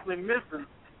is definitely missing,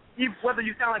 even whether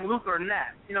you sound like Luther or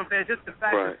not. You know what I'm saying? Just the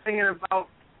fact of singing about,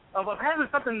 of having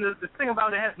something to sing about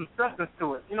that has some substance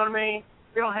to it. You know what I mean?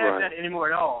 We don't have that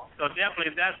anymore at all. So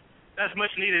definitely that's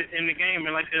much needed in the game.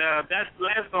 And like that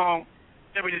last song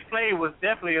that we just played was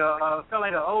definitely felt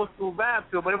like an old school vibe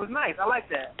to it, but it was nice. I like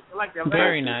that.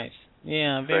 Very nice.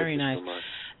 Yeah, very nice. Thank you so much.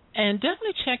 And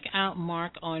definitely check out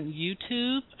Marc on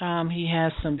YouTube.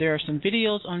 There are some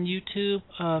videos on YouTube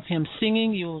of him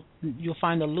singing. You'll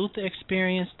find the Luther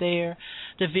Experience there,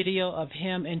 the video of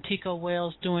him and Tico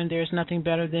Wells doing There's Nothing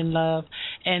Better Than Love.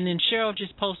 And then Cheryl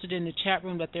just posted in the chat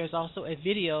room that there's also a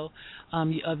video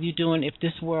of you doing If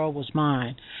This World Was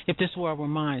Mine, If This World Were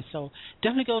Mine. So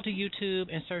definitely go to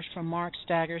YouTube and search for Marc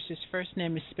Staggers. His first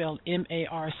name is spelled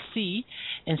M-A-R-C,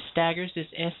 and Staggers is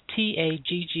S-T-A-G-G-E-R-S,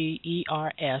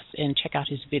 and check out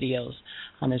his videos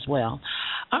as well.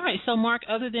 All right, so Marc,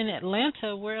 other than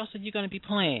Atlanta, where else are you going to be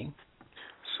playing?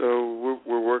 So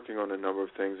we're working on a number of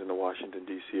things in the Washington,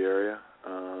 D.C. area.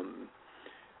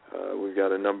 We've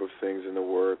got a number of things in the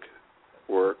works.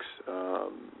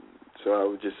 So I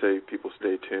would just say people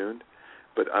stay tuned.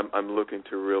 But I'm looking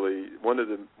to really one of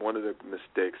the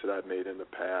mistakes that I've made in the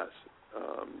past,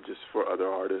 just for other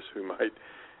artists who might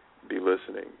be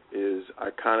listening, is I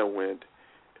kind of went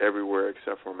everywhere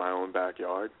except for my own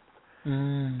backyard.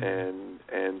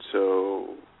 And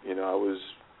so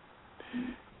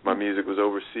my music was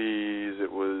overseas.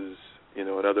 It was in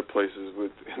other places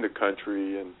in the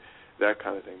country and that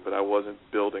kind of thing. But I wasn't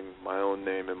building my own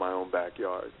name in my own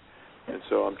backyard. And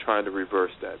so I'm trying to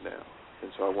reverse that now.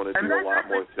 And so I want to do a lot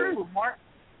more things. True, Marc.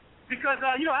 Because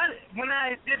when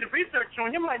I did the research on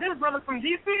him, I'm like, this brother from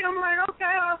D.C. I'm like,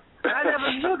 okay. I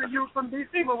never knew that you were from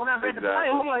D.C. But when I read the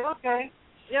bio, I'm like, okay,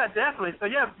 yeah, definitely. So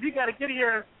yeah, you got to get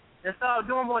here and start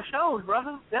doing more shows,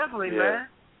 brother. Definitely, man.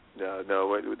 No,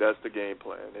 that's the game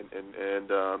plan.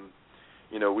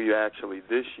 And we actually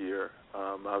this year,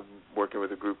 I'm working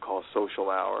with a group called Social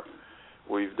Hour.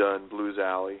 We've done Blues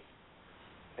Alley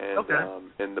and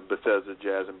in the Bethesda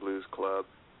Jazz and Blues Club,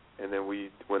 and then we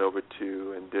went over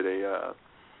to and did a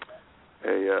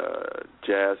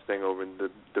jazz thing over in the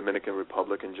Dominican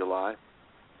Republic in July.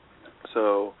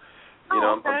 So, and so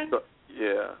I'm starting.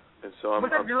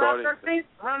 Was that July 13th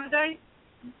around the day?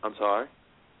 I'm sorry?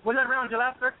 Was that around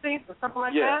July 13th or something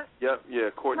like that? Yeah.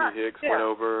 Courtney Hicks went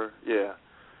over. Yeah.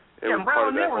 It was and part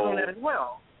of Brown that was whole. on that as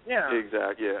well. Yeah.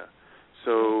 Exactly. Yeah.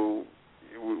 So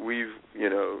we've,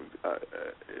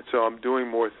 so I'm doing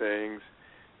more things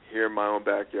here in my own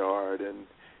backyard, and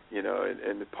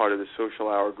and part of the Social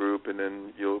Hour group, and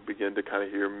then you'll begin to kind of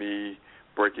hear me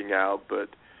breaking out. But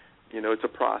it's a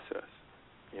process.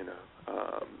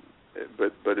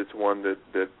 But it's one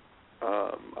that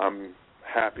I'm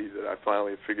happy that I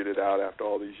finally figured it out after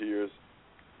all these years,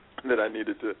 that I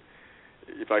needed to.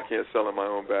 If I can't sell in my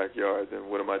own backyard, then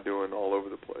what am I doing all over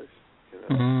the place?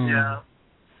 Yeah.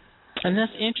 And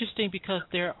that's interesting because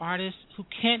there are artists who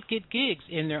can't get gigs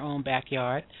in their own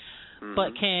backyard,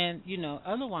 but can,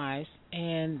 otherwise,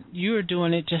 and you're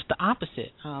doing it just the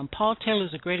opposite. Paul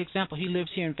Taylor's a great example. He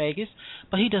lives here in Vegas,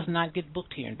 but he does not get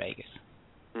booked here in Vegas.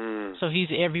 So he's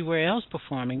everywhere else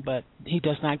performing, but he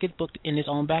does not get booked in his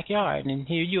own backyard. And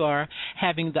here you are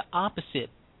having the opposite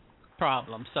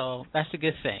problem. So that's a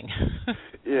good thing.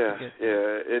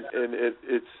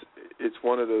 It's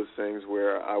one of those things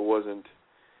where I wasn't.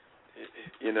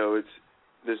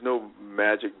 There's no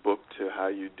magic book to how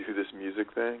you do this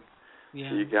music thing. Yeah.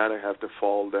 So you gotta have to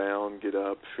fall down, get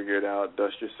up, figure it out,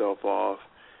 dust yourself off,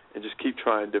 and just keep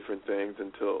trying different things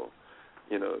until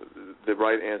the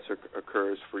right answer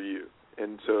occurs for you.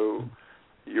 And so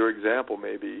your example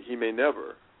may be he may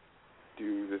never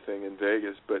do the thing in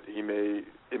Vegas, but he may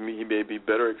be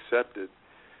better accepted,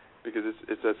 because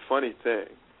it's a funny thing.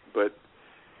 But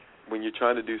when you're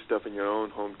trying to do stuff in your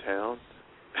own hometown,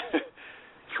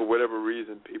 for whatever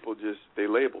reason, people they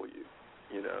label you.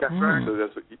 That's right. So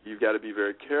that's what you've got to be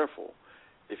very careful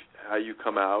how you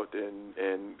come out,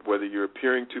 and whether you're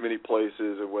appearing too many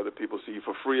places or whether people see you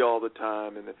for free all the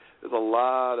time. And there's a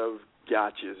lot of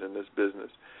gotchas in this business,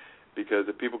 because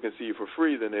if people can see you for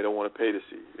free, then they don't want to pay to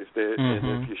see you.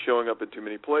 And if you're showing up in too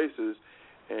many places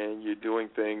and you're doing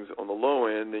things on the low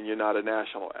end, then you're not a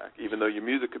national act, even though your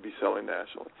music could be selling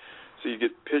nationally. So you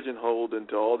get pigeonholed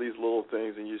into all these little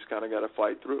things, and you just kind of got to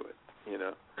fight through it, you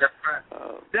know. That's right.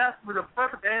 That's the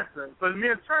perfect answer. But me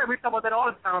and Trey, we talk about that all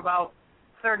the time, about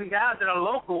certain guys that are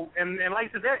local, and like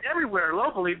I said, they're everywhere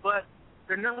locally, but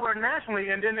they're nowhere nationally,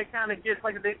 and then they kind of get,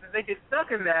 like, they get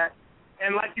stuck in that.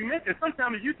 And like you mentioned,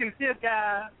 sometimes you can see a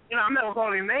guy, you know, I'm not going to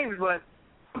call any names, but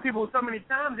some people so many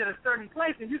times at a certain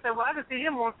place, and you say, well, I can see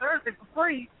him on Thursday for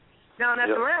free down at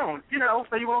the lounge, you know,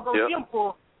 so you won't go see him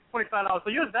for $25. So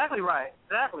you're exactly right.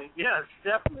 Exactly. Yes,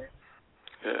 definitely.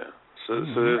 Yeah. So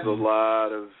there's a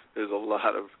lot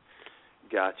of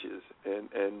gotchas,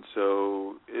 and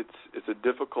so it's a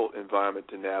difficult environment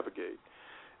to navigate.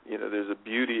 You know, there's the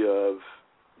beauty of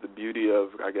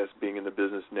I guess being in the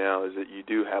business now is that you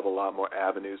do have a lot more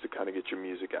avenues to kind of get your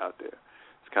music out there.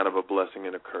 It's kind of a blessing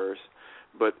and a curse,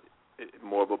 but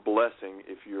more of a blessing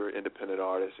if you're an independent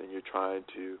artist and you're trying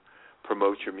to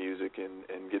promote your music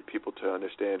and get people to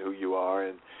understand who you are,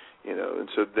 and you know, and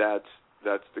so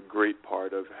that's the great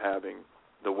part of having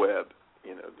the web,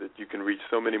 you know, that you can reach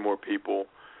so many more people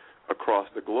across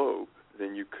the globe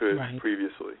than you could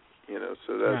previously, you know,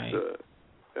 so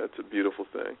that's a beautiful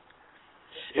thing.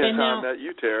 Yes, I met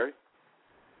you, Terry.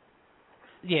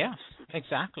 Yes,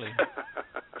 exactly.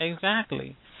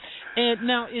 Exactly. And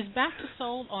now, is Back to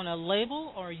Soul on a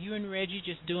label, or are you and Reggie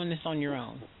just doing this on your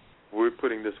own? We're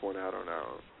putting this one out on our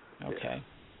own. Okay.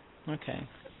 Yeah. Okay.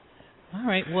 All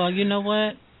right. Well, you know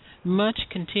what? Much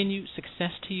continued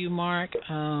success to you, Mark.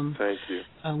 Thank you.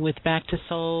 With Back to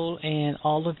Soul and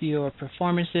all of your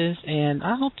performances, and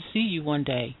I hope to see you one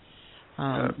day.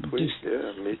 Please,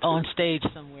 me too. On stage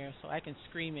somewhere, so I can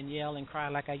scream and yell and cry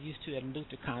like I used to at a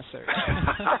Luther concert.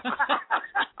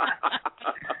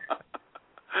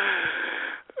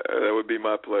 That would be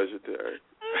my pleasure, Terry.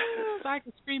 So I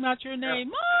can scream out your name,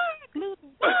 Mark Luther,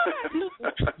 Mark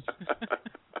Luther.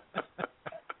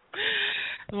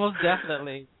 Most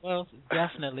definitely. Well,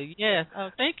 definitely. Yes.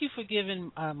 Thank you for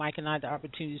giving Mike and I the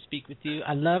opportunity to speak with you.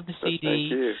 I love the CD.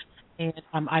 Thank you. And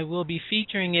I will be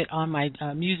featuring it on my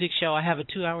music show. I have a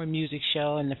 2-hour music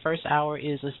show, and the first hour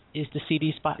is the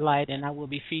CD spotlight, and I will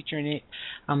be featuring it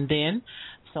then.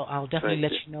 So I'll definitely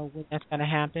let you know when that's going to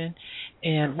happen.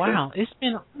 And wow, it's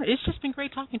just been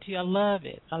great talking to you. I love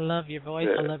it. I love your voice.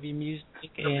 I love your music,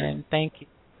 and thank you.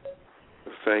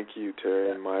 Thank you,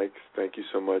 Terry and Mike. Thank you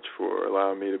so much for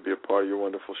allowing me to be a part of your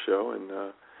wonderful show, and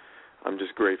I'm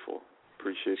just grateful.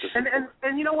 Appreciate the support.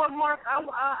 And you know what, Mark? I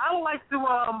would like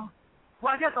to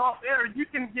well, I guess off air I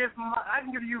can give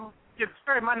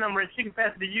Terry my number and she can pass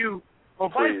it to you, or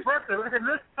vice versa.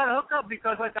 Let's try to hook up,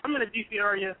 because like I'm in the DC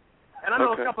area, and I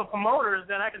know a couple of promoters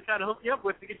that I can try to hook you up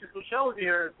with to get you some shows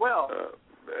here as well.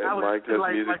 And Mike, that's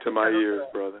music to my ears,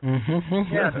 brother.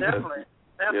 Yeah, definitely.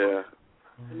 Yeah.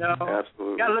 You know,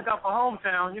 absolutely. You got to look out for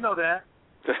hometown. You know that.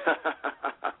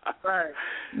 Right.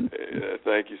 Yeah,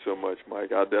 thank you so much,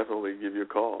 Mike. I'll definitely give you a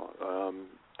call.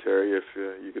 Terry, if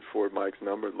you could forward Mike's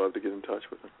number, I'd love to get in touch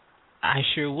with him. I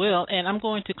sure will. And I'm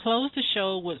going to close the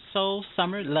show with Soul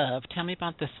Summer Love. Tell me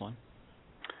about this one.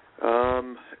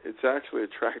 It's actually a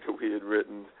track that we had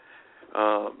written.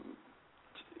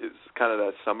 It's kind of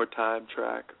that summertime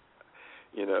track.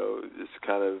 You know, it's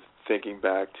kind of thinking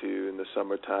back to in the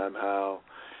summertime how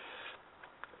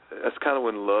that's kind of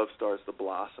when love starts to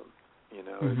blossom. You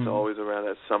know, it's always around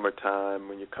that summertime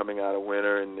when you're coming out of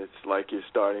winter, and it's like you're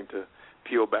starting to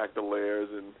peel back the layers,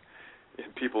 and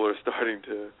people are starting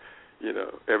to, you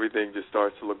know, everything just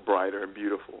starts to look brighter and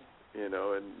beautiful, you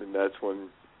know, and that's when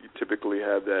you typically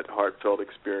have that heartfelt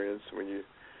experience when you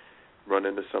run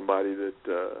into somebody that,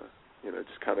 you know,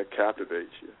 just kind of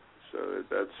captivates you. So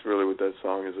that's really what that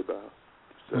song is about.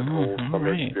 It's that whole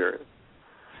summer experience.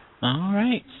 All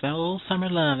right. Soul Summer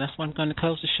Love. That's what I'm going to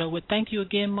close the show with. Thank you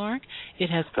again, Mark. It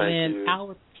has been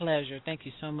our pleasure. Thank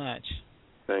you so much.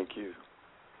 Thank you.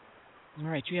 All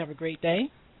right. You have a great day.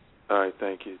 All right.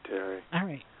 Thank you, Terry. All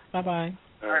right. Bye-bye.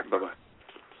 All right. Bye-bye.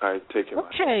 All right. Take care.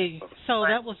 Okay. Bye-bye. So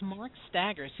that was Marc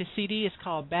Staggers. His CD is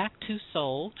called Back to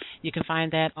Soul. You can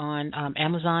find that on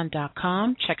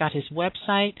Amazon.com. Check out his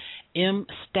website,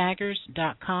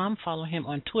 mstaggers.com. Follow him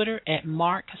on Twitter at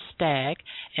Marc Stag,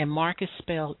 and Marc is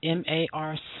spelled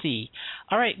M-A-R-C.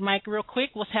 All right, Mike, real quick,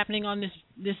 what's happening on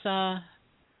this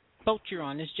boat you're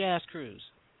on, this jazz cruise?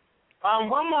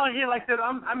 One more here, like I said,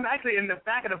 I'm actually in the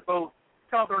back of the boat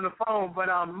talking on the phone, but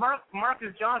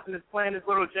Marcus Johnson is playing this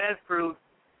little jazz cruise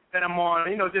that I'm on.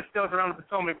 Just sails around the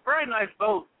Potomac. Very nice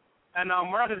boat. And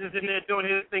Marcus is in there doing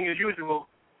his thing as usual.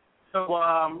 So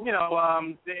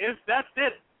that's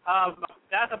it.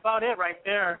 That's about it right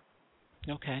there.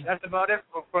 Okay. That's about it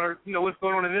for what's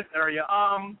going on in this area.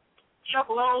 Chuck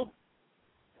Loeb,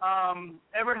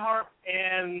 Everett Harp,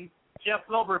 and Jeff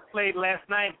Lober played last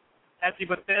night at the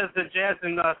Bethesda Jazz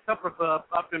and Supper Club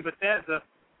up in Bethesda,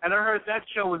 and I heard that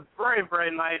show was very, very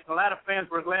nice. A lot of fans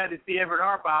were glad to see Everett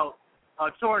Harp out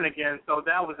touring again, so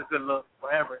that was a good look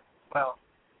for Everett as well.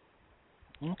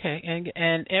 Okay,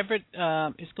 and Everett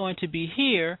is going to be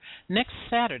here next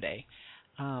Saturday.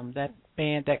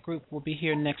 That group will be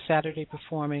here next Saturday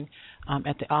performing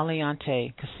at the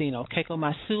Aliante Casino. Keiko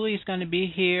Masui is going to be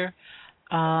here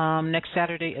next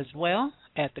Saturday as well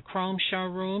at the Chrome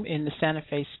Showroom in the Santa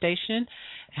Fe Station.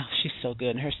 Oh, she's so good,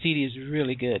 and her CD is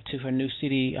really good too. Her new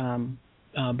CD,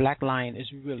 Black Lion,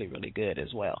 is really, really good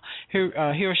as well.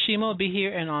 Hiroshima will be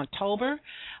here in October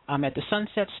at the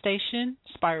Sunset Station.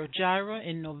 Spiral Gyra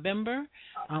in November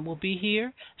will be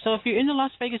here. So if you're in the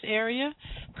Las Vegas area,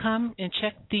 come and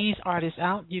check these artists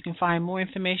out. You can find more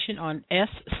information on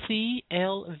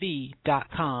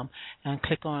sclv.com and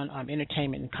click on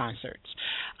Entertainment and Concerts.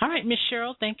 All right, Miss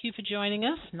Cheryl, thank you for joining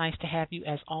us. Nice to have you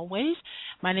as always.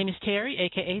 My name is Terry,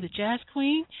 a.k.a. the Jazz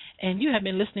Queen, and you have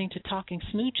been listening to Talking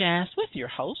Smooth Jazz with your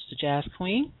host, the Jazz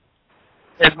Queen.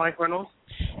 It's Mike Reynolds.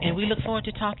 And we look forward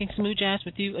to talking smooth jazz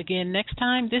with you again next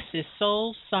time. This is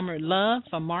Soul Summer Love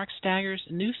from Marc Staggers'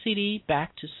 new CD,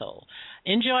 Back to Soul.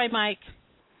 Enjoy, Mike.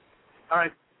 All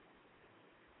right.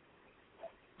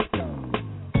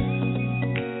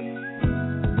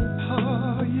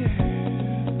 Oh, yeah.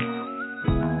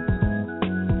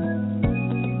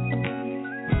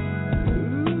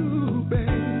 Ooh,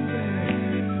 baby.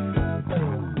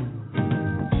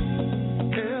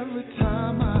 Every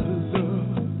time I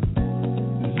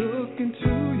look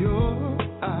into your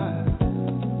eyes,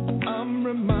 I'm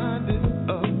reminded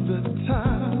of the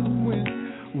time when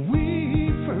we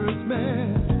first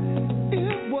met.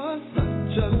 It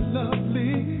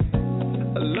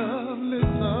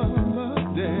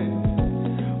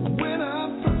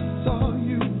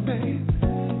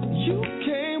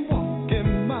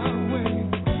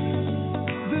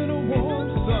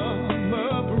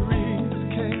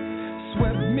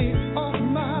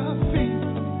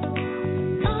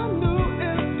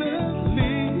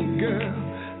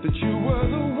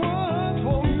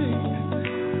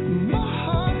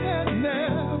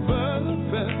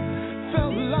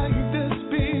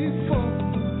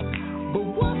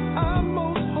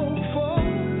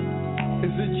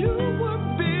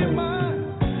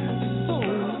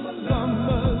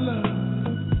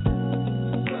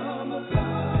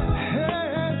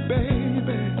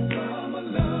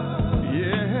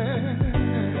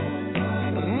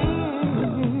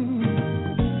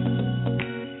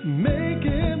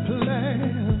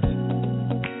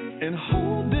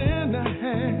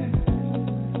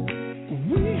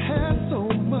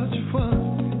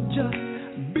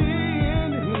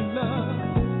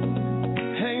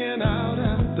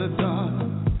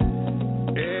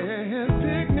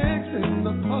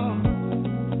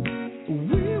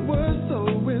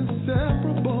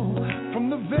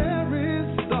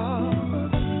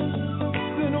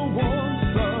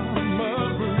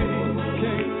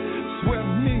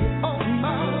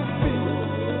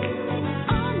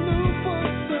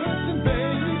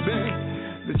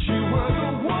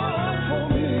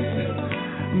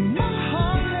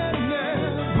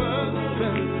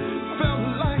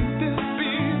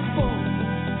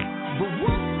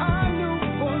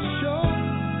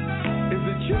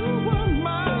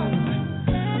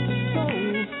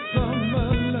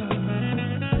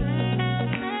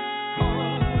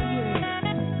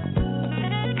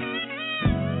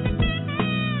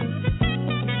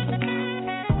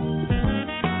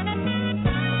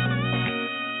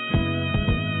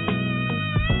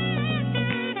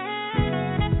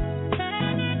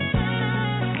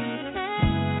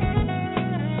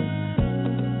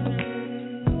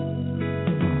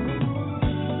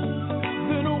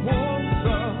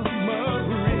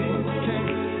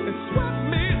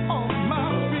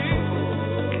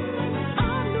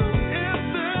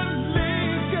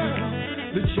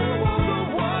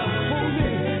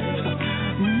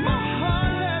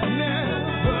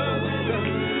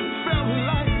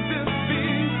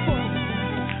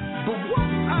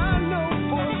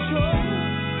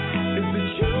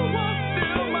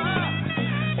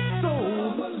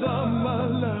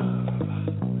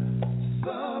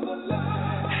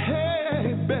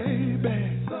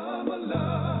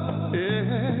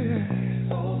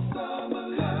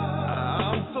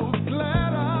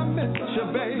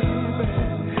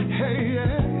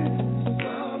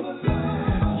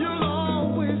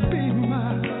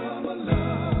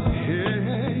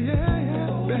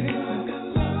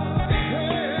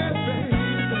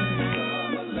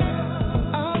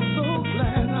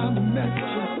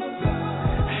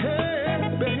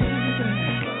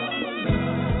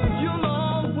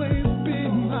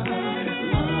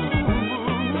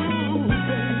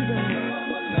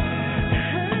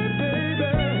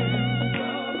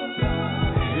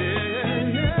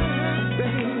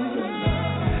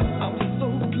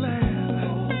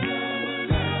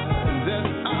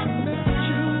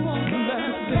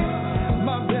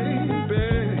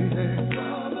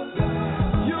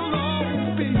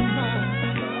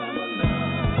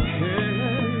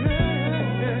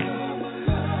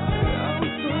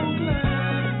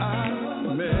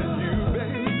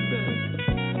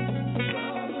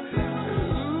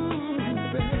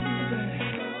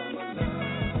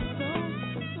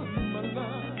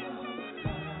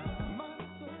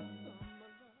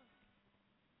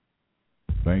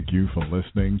Thank you for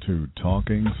listening to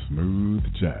Talking Smooth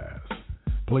Jazz.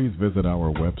 Please visit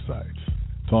our websites,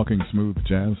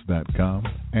 talkingsmoothjazz.com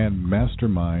and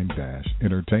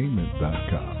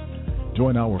mastermind-entertainment.com.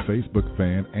 Join our Facebook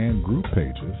fan and group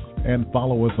pages and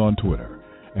follow us on Twitter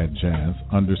at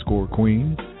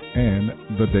Jazz_Queens and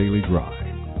The Daily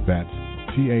Grind. That's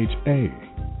THA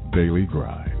Daily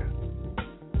Grind.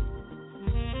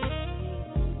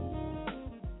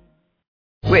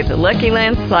 With the Lucky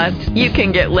Land Slots, you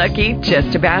can get lucky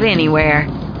just about anywhere.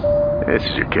 This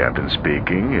is your captain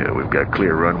speaking. We've got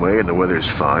clear runway and the weather's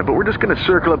fine, but we're just going to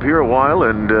circle up here a while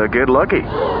and get lucky.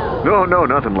 No,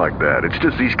 nothing like that. It's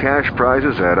just these cash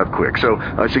prizes add up quick. So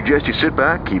I suggest you sit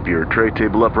back, keep your tray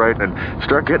table upright, and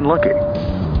start getting lucky.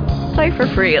 Play for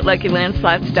free at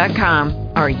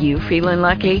LuckyLandSlots.com. Are you feeling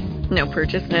lucky? No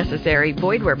purchase necessary.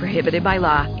 Void where prohibited by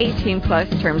law.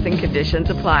 18+ terms and conditions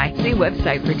apply. See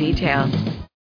website for details.